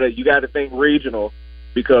State. You got to think regional,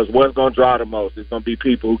 because what's going to draw the most is going to be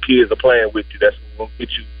people who kids are playing with you. That's what's going to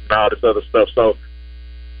get you and all this other stuff. So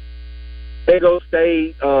San Diego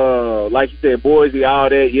State, like you said, Boise, all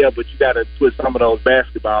that, but you got to put some of those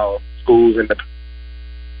basketball schools in the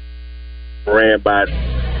ran by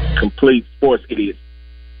complete sports idiots.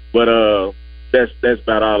 But that's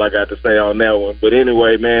about all I got to say on that one. But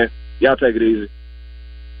anyway, man, y'all take it easy.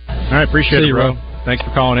 All right, appreciate it, bro. Thanks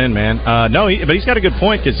for calling in, man. But he's got a good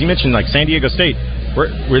point, because you mentioned like San Diego State.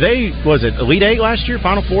 Were they, was it Elite Eight last year,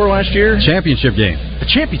 Final Four last year? Championship game. The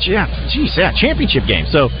championship, championship game.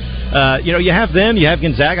 So, you have them, you have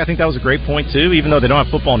Gonzaga. I think that was a great point, too, even though they don't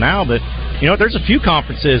have football now. But, there's a few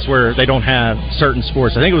conferences where they don't have certain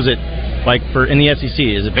sports. I think it was in the SEC.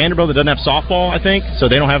 Is it Vanderbilt that doesn't have softball, I think? So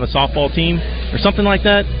they don't have a softball team or something like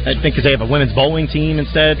that? I think because they have a women's bowling team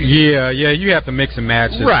instead. Yeah, you have to mix and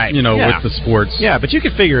match it, with the sports. Yeah, but you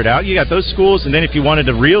could figure it out. You got those schools, and then if you wanted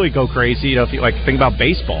to really go crazy, if you think about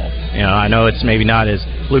baseball. I know it's maybe not as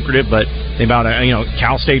lucrative, but think about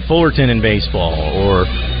Cal State Fullerton in baseball, or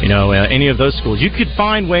any of those schools. You could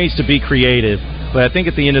find ways to be creative, but I think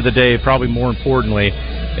at the end of the day, probably more importantly,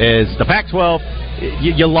 is the Pac-12.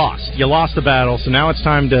 You lost. You lost the battle, so now it's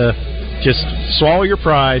time to just swallow your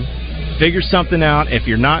pride, figure something out. If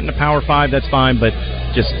you're not in the Power 5, that's fine, but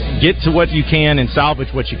just get to what you can and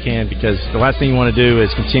salvage what you can, because the last thing you want to do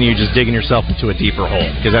is continue just digging yourself into a deeper hole,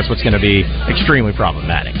 because that's what's going to be extremely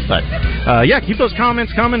problematic. But, keep those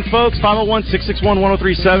comments coming, folks.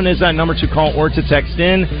 501-661-1037 is that number to call or to text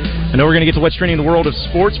in. I know we're going to get to what's trending in the world of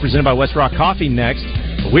sports, presented by West Rock Coffee next.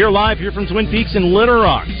 We're live here from Twin Peaks in Little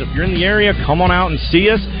Rock, so if you're in the area, come on out and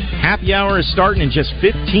see us. Happy hour is starting in just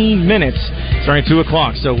 15 minutes, starting at 2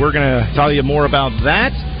 o'clock, so we're going to tell you more about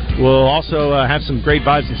that. We'll also have some great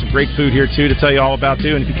vibes and some great food here, too, to tell you all about,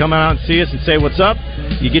 too. And if you come out and see us and say what's up,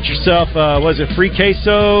 you get yourself, free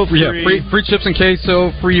queso? Free chips and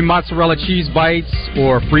queso, free mozzarella cheese bites,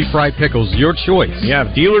 or free fried pickles. Your choice.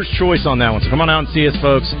 Yeah, dealer's choice on that one. So come on out and see us,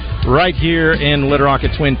 folks, right here in Little Rock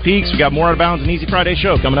at Twin Peaks. We got more Out of Bounds and Easy Friday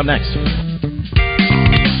show coming up next.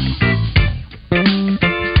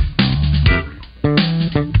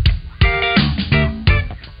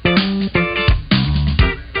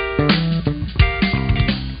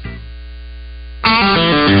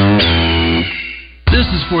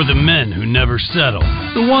 For the men who never settle,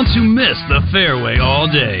 the ones who miss the fairway all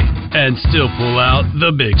day and still pull out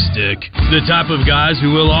the big stick, the type of guys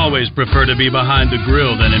who will always prefer to be behind the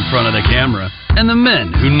grill than in front of the camera, and the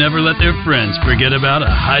men who never let their friends forget about a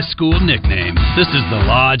high school nickname. This is the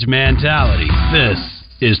Lodge mentality. This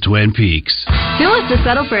is Twin Peaks. Who wants to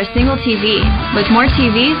settle for a single TV? With more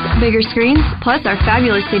TVs, bigger screens, plus our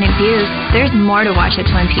fabulous scenic views, there's more to watch at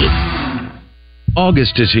Twin Peaks.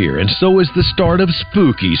 August is here, and so is the start of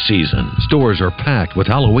spooky season. Stores are packed with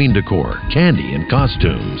Halloween decor, candy, and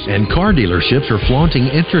costumes. And car dealerships are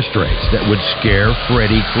flaunting interest rates that would scare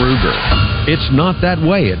Freddy Krueger. It's not that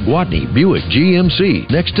way at Gwatney Buick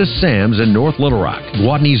GMC, next to Sam's in North Little Rock.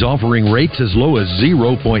 Gwatney's offering rates as low as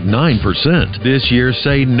 0.9%. This year,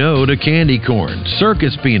 say no to candy corn,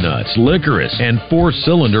 circus peanuts, licorice, and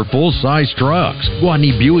 4-cylinder full-size trucks.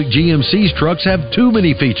 Gwatney Buick GMC's trucks have too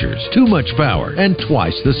many features, too much power, and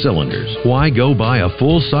twice the cylinders. Why go buy a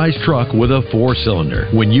full-size truck with a 4-cylinder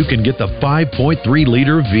when you can get the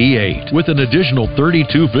 5.3-liter V8 with an additional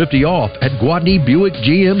 $3,250 off at Gwatney Buick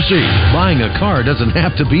GMC? Buying a car doesn't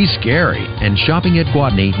have to be scary, and shopping at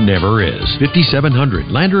Gwatney never is. 5700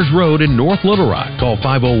 Landers Road in North Little Rock. Call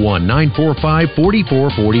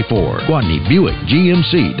 501-945-4444.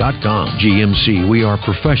 GwatneyBuickGMC.com. GMC, we are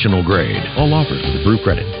professional grade. All offers with approved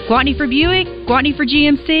credit. Gwatney for Buick, Gwatney for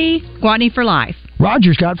GMC, Gwatney for life.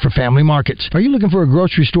 Roger Scott for Family Markets. Are you looking for a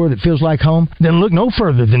grocery store that feels like home? Then look no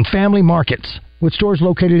further than Family Markets. With stores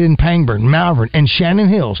located in Pangburn, Malvern, and Shannon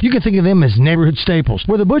Hills, you can think of them as neighborhood staples,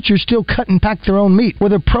 where the butchers still cut and pack their own meat, where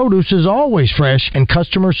the produce is always fresh, and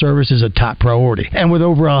customer service is a top priority. And with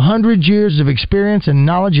over 100 years of experience and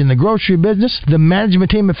knowledge in the grocery business, the management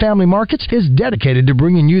team at Family Markets is dedicated to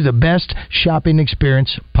bringing you the best shopping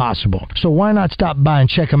experience possible. So why not stop by and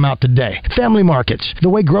check them out today? Family Markets, the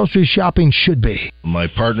way grocery shopping should be. My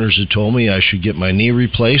partners had told me I should get my knee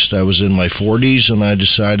replaced. I was in my 40s, and I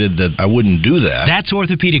decided that I wouldn't do that. That's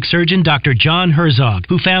orthopedic surgeon Dr. John Herzog,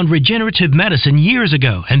 who found regenerative medicine years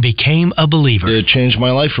ago and became a believer. It changed my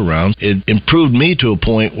life around. It improved me to a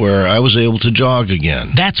point where I was able to jog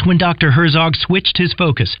again. That's when Dr. Herzog switched his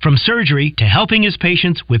focus from surgery to helping his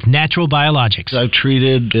patients with natural biologics. I've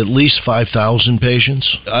treated at least 5,000 patients.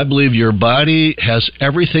 I believe your body has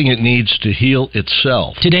everything it needs to heal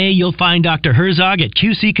itself. Today, you'll find Dr. Herzog at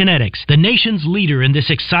QC Kinetics, the nation's leader in this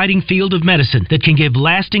exciting field of medicine that can give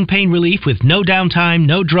lasting pain relief with no downtime,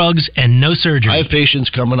 no drugs, and no surgery. I have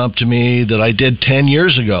patients coming up to me that I did 10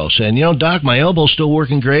 years ago saying, Doc, my elbow's still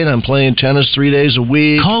working great. I'm playing tennis 3 days a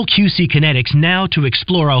week. Call QC Kinetics now to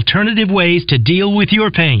explore alternative ways to deal with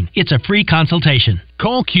your pain. It's a free consultation.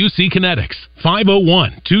 Call QC Kinetics,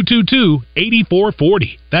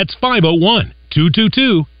 501-222-8440. That's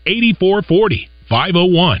 501-222-8440.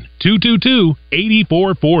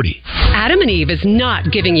 501-222-8440. Adam and Eve is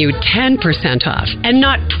not giving you 10% off and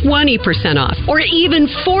not 20% off or even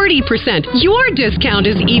 40%. Your discount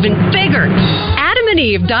is even bigger.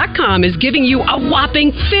 AdamandEve.com is giving you a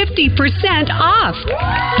whopping 50% off.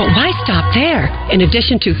 But why stop there? In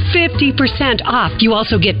addition to 50% off, you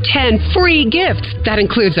also get 10 free gifts. That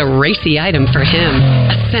includes a racy item for him,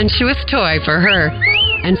 a sensuous toy for her,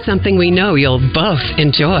 and something we know you'll both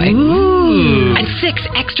enjoy. Ooh. And 6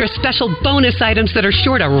 extra special bonus items that are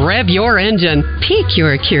sure to rev your engine, pique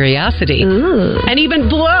your curiosity, and even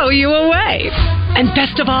blow you away. And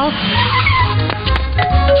best of all,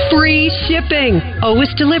 free shipping.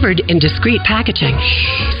 Always delivered in discreet packaging.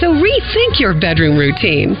 So rethink your bedroom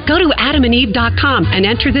routine. Go to AdamandEve.com and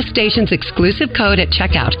enter the station's exclusive code at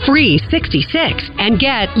checkout, free66, and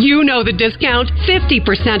get, the discount,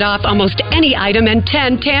 50% off almost any item and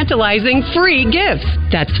 10 tantalizing free gifts.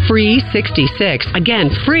 That's free66. Again,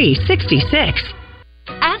 free66.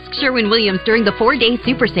 Ask Sherwin-Williams during the 4-day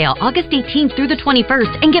super sale, August 18th through the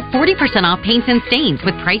 21st, and get 40% off paints and stains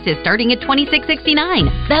with prices starting at $26.69.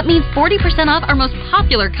 That means 40% off our most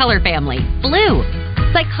popular color family, blue.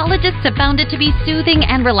 Psychologists have found it to be soothing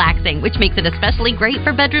and relaxing, which makes it especially great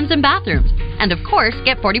for bedrooms and bathrooms. And of course,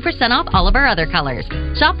 get 40% off all of our other colors.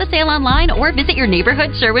 Shop the sale online or visit your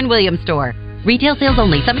neighborhood Sherwin-Williams store. Retail sales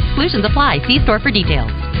only. Some exclusions apply. See store for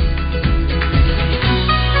details.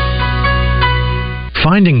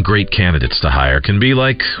 Finding great candidates to hire can be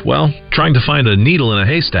like, trying to find a needle in a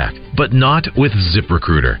haystack. But not with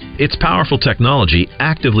ZipRecruiter. Its powerful technology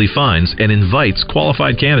actively finds and invites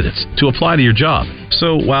qualified candidates to apply to your job.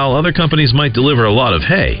 So while other companies might deliver a lot of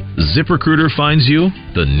hay, ZipRecruiter finds you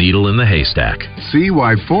the needle in the haystack. See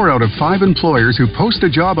why 4 out of 5 employers who post a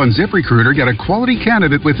job on ZipRecruiter get a quality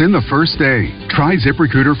candidate within the first day. Try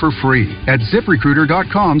ZipRecruiter for free at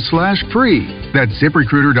ZipRecruiter.com/free. That's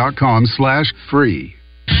ZipRecruiter.com/free.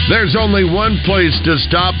 There's only one place to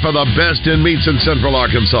stop for the best in meats in Central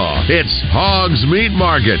Arkansas. It's Hogs Meat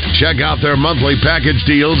Market. Check out their monthly package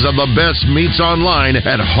deals of the best meats online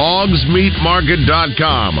at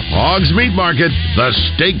hogsmeatmarket.com. Hogs Meat Market, the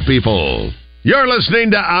steak people. You're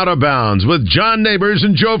listening to Out of Bounds with John Neighbors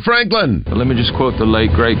and Joe Franklin. Let me just quote the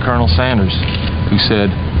late, great Colonel Sanders, who said,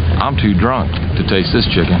 "I'm too drunk to taste this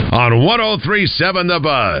chicken." On 103.7 The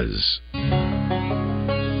Buzz.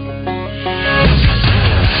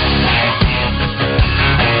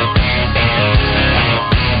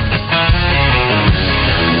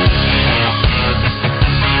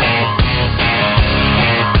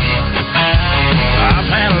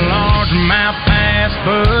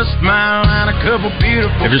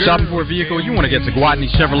 If you're shopping for a vehicle, you want to get to Gwatney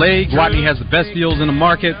Chevrolet. Gwatney has the best deals in the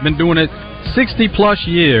market. Been doing it 60-plus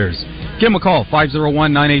years. Give them a call,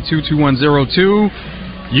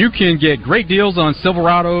 501-982-2102. You can get great deals on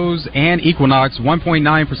Silverados and Equinox.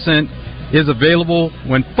 1.9% is available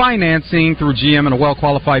when financing through GM and a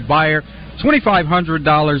well-qualified buyer.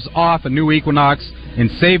 $2,500 off a new Equinox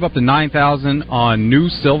and save up to $9,000 on new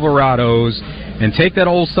Silverados. And take that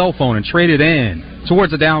old cell phone and trade it in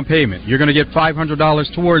towards a down payment. You're going to get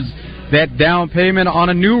 $500 towards that down payment on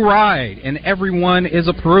a new ride, and everyone is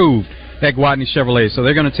approved at Gwatney Chevrolet. So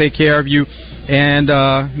they're going to take care of you and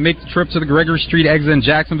make the trip to the Gregory Street exit in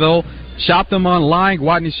Jacksonville. Shop them online,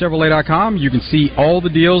 GwatneyChevrolet.com. You can see all the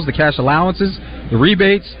deals, the cash allowances, the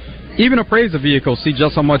rebates, even appraise a vehicle, see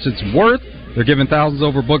just how much it's worth. They're giving thousands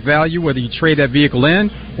over book value, whether you trade that vehicle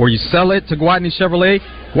in or you sell it to Gwatney Chevrolet.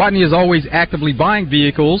 Gwatney is always actively buying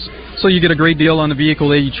vehicles, so you get a great deal on the vehicle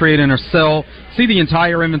that you trade in or sell. See the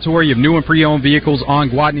entire inventory of new and pre-owned vehicles on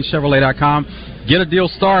GwatneyChevrolet.com. Get a deal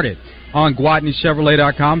started on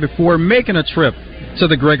GwatneyChevrolet.com before making a trip to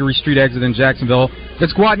the Gregory Street exit in Jacksonville.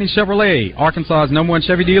 It's Gwatney Chevrolet, Arkansas's #1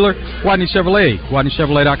 Chevy dealer. Gwatney Chevrolet,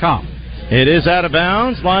 GwatneyChevrolet.com. It is Out of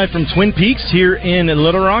Bounds, live from Twin Peaks here in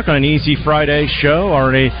Little Rock on an Easy Friday show.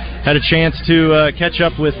 Already had a chance to catch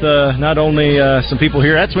up with not only some people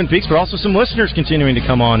here at Twin Peaks, but also some listeners continuing to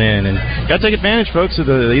come on in. And got to take advantage, folks, of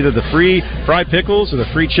either the free fried pickles or the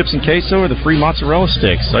free chips and queso or the free mozzarella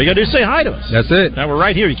sticks. So all you got to do is say hi to us. That's it. Now, we're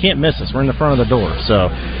right here. You can't miss us. We're in the front of the door. So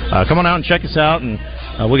come on out and check us out, and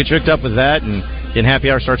we'll get you hooked up with that. And getting happy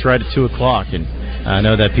hour starts right at 2 o'clock. And I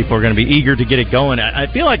know that people are going to be eager to get it going. I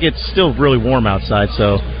feel like it's still really warm outside,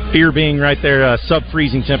 so beer being right there,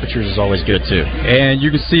 sub-freezing temperatures is always good, too. And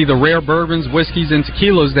you can see the rare bourbons, whiskeys, and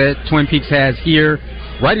tequilas that Twin Peaks has here.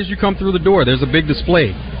 Right as you come through the door, there's a big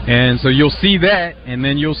display. And so you'll see that, and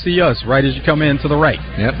then you'll see us right as you come in to the right.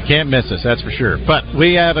 Yep, you can't miss us, that's for sure. But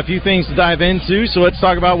we have a few things to dive into, so let's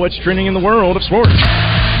talk about what's trending in the world of sports.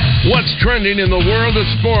 What's trending in the world of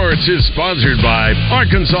sports is sponsored by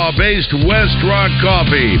Arkansas-based West Rock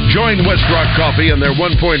Coffee. Join West Rock Coffee and their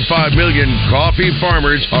 1.5 million coffee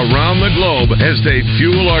farmers around the globe as they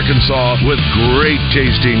fuel Arkansas with great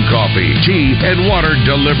tasting coffee, tea, and water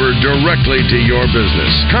delivered directly to your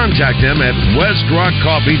business. Contact them at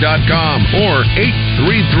westrockcoffee.com or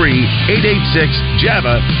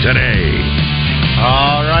 833-886-JAVA today.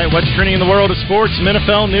 All right, what's trending in the world of sports? Some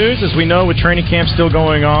NFL news, as we know, with training camp still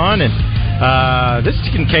going on. And this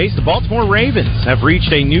is in case the Baltimore Ravens have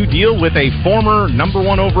reached a new deal with a former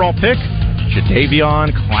 #1 overall pick,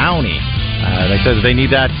 Jadeveon Clowney. They said that they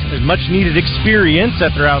need that much-needed experience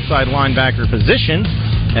at their outside linebacker position,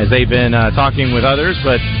 as they've been talking with others,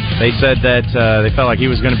 but they said that they felt like he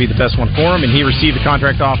was going to be the best one for him, and he received a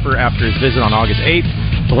contract offer after his visit on August 8th.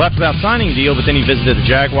 So left without signing a deal, but then he visited the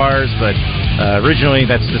Jaguars, but originally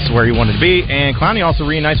this is where he wanted to be. And Clowney also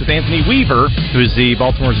reunites with Anthony Weaver, who's the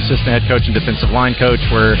Baltimore's assistant head coach and defensive line coach,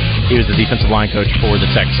 where he was the defensive line coach for the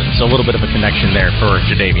Texans. So a little bit of a connection there for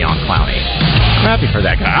Jadeveon Clowney. I'm happy for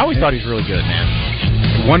that guy. I always thought he was really good, man.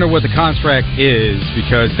 I wonder what the contract is,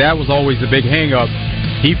 because that was always the big hang-up.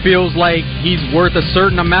 He feels like he's worth a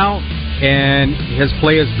certain amount, and his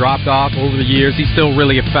play has dropped off over the years. He's still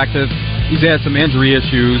really effective. He's had some injury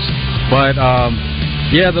issues, but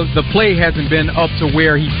the play hasn't been up to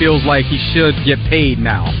where he feels like he should get paid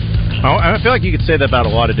now. I feel like you could say that about a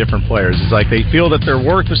lot of different players. It's like they feel that they're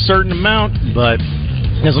worth a certain amount, but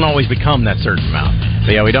it doesn't always become that certain amount.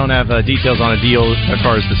 But yeah, we don't have details on a deal as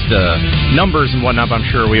far as the numbers and whatnot, but I'm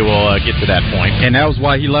sure we will get to that point. And that was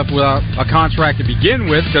why he left without a contract to begin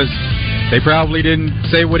with, because they probably didn't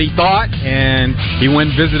say what he thought, and he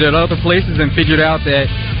went and visited other places and figured out that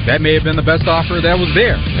may have been the best offer that was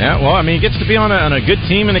there. Yeah, well, I mean, he gets to be on a good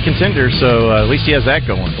team and a contender, so at least he has that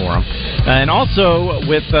going for him. And also,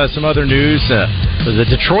 with some other news, the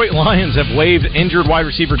Detroit Lions have waived injured wide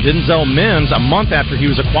receiver Denzel Mims a month after he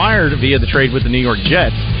was acquired via the trade with the New York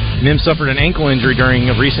Jets. Mims suffered an ankle injury during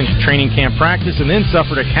a recent training camp practice and then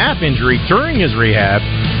suffered a calf injury during his rehab,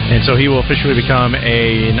 and so he will officially become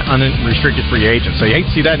an unrestricted free agent. So you hate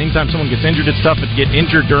to see that. Anytime someone gets injured, it's tough. But to get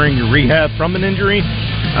injured during your rehab from an injury,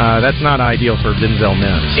 that's not ideal for Denzel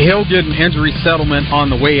Mims. He'll get an injury settlement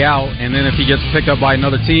on the way out, and then if he gets picked up by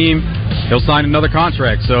another team, he'll sign another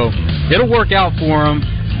contract. So it'll work out for him,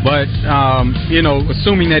 but,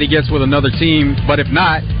 assuming that he gets with another team. But if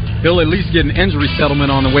not, he'll at least get an injury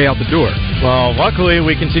settlement on the way out the door. Well, luckily,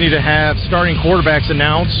 we continue to have starting quarterbacks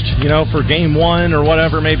announced, for game one or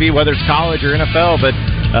whatever it may be, whether it's college or NFL. But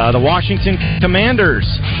the Washington Commanders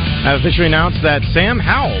have officially announced that Sam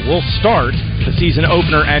Howell will start the season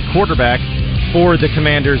opener at quarterback for the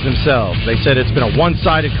Commanders themselves. They said it's been a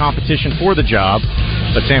one-sided competition for the job,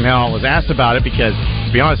 but Sam Howell was asked about it because,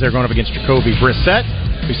 to be honest, they're going up against Jacoby Brissett,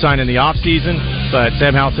 who signed in the offseason. But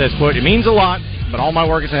Sam Howell says, quote, "It means a lot, but all my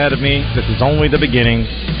work is ahead of me. This is only the beginning."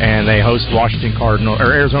 And they host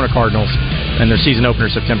Arizona Cardinals in their season opener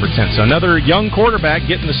September 10th. So another young quarterback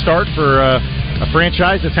getting the start for a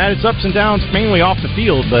franchise that's had its ups and downs, mainly off the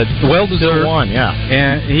field, but well-deserved. Still won, yeah.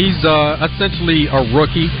 And he's essentially a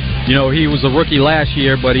rookie. You know, he was a rookie last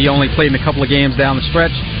year, but he only played in a couple of games down the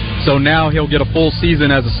stretch. So now he'll get a full season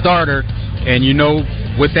as a starter. And, you know,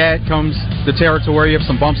 with that comes the territory of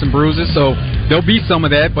some bumps and bruises. So there'll be some of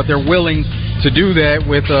that, but they're willing to do that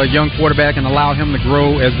with a young quarterback and allow him to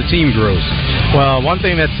grow as the team grows. Well, one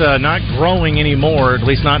thing that's not growing anymore, at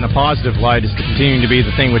least not in a positive light, is continuing to be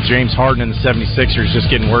the thing with James Harden and the 76ers just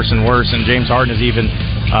getting worse and worse. And James Harden has even,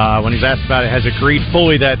 when he's asked about it, has agreed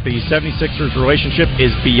fully that the 76ers relationship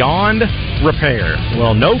is beyond repair.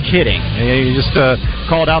 Well, no kidding. He just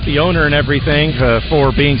called out the owner and everything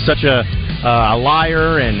for being such a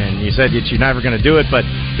liar, and you said that you're never going to do it, but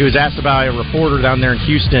he was asked about a reporter down there in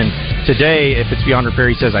Houston today if it's beyond repair.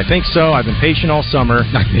 He says, "I think so. I've been patient all summer."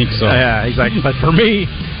 I think so. Yeah, he's like, but for me,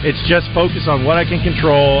 it's just focus on what I can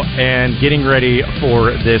control and getting ready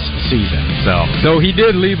for this season. So he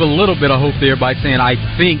did leave a little bit of hope there by saying, "I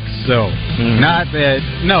think so." Mm-hmm. Not that,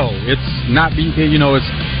 no, it's not, you know,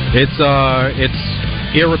 it's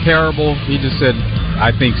irreparable. He just said,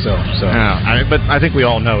 "I think so." So, yeah, but I think we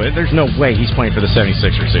all know it. There's no way he's playing for the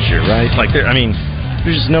 76ers this year, right? Like,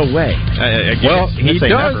 there's just no way. Well, he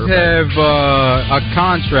does have a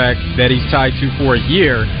contract that he's tied to for a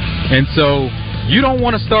year, and so you don't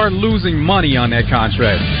want to start losing money on that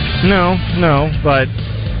contract. No, but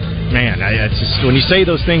man, it's just when you say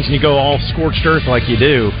those things and you go all scorched earth like you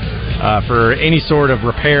do. For any sort of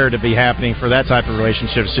repair to be happening for that type of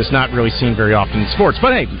relationship, it's just not really seen very often in sports.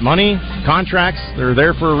 But hey, money, contracts, they're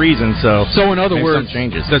there for a reason. So in other words,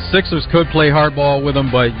 the Sixers could play hardball with them,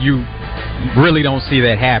 but you really don't see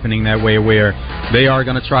that happening that way, where they are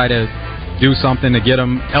going to try to do something to get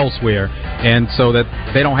them elsewhere, and so that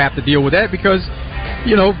they don't have to deal with that. Because,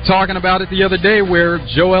 you know, talking about it the other day, where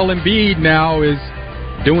Joel Embiid now is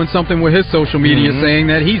doing something with his social media saying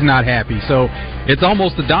that he's not happy. So it's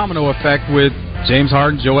almost a domino effect with James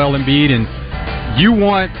Harden, Joel Embiid, and you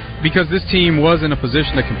want, because this team was in a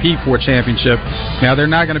position to compete for a championship. Now, they're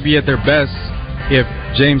not going to be at their best if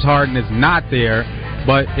James Harden is not there,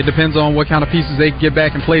 but it depends on what kind of pieces they get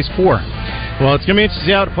back in place for. Well, it's going to be interesting to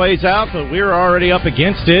see how it plays out, but we're already up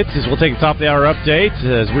against it as we'll take a top-of-the-hour update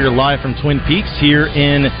as we're live from Twin Peaks here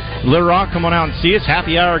in Little Rock. Come on out and see us.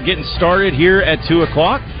 Happy hour getting started here at 2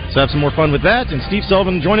 o'clock. So have some more fun with that. And Steve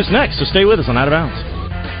Sullivan will join us next, so stay with us on Out of Bounds.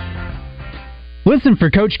 Listen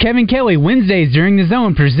for Coach Kevin Kelly Wednesdays during the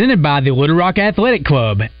Zone, presented by the Little Rock Athletic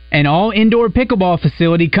Club. An all-indoor pickleball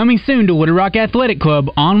facility coming soon to Little Rock Athletic Club,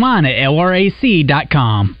 online at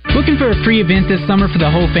lrac.com. Looking for a free event this summer for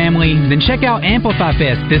the whole family? Then check out Amplify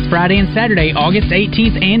Fest this Friday and Saturday, August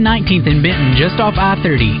 18th and 19th in Benton, just off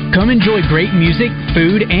I-30. Come enjoy great music,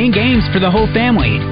 food, and games for the whole family.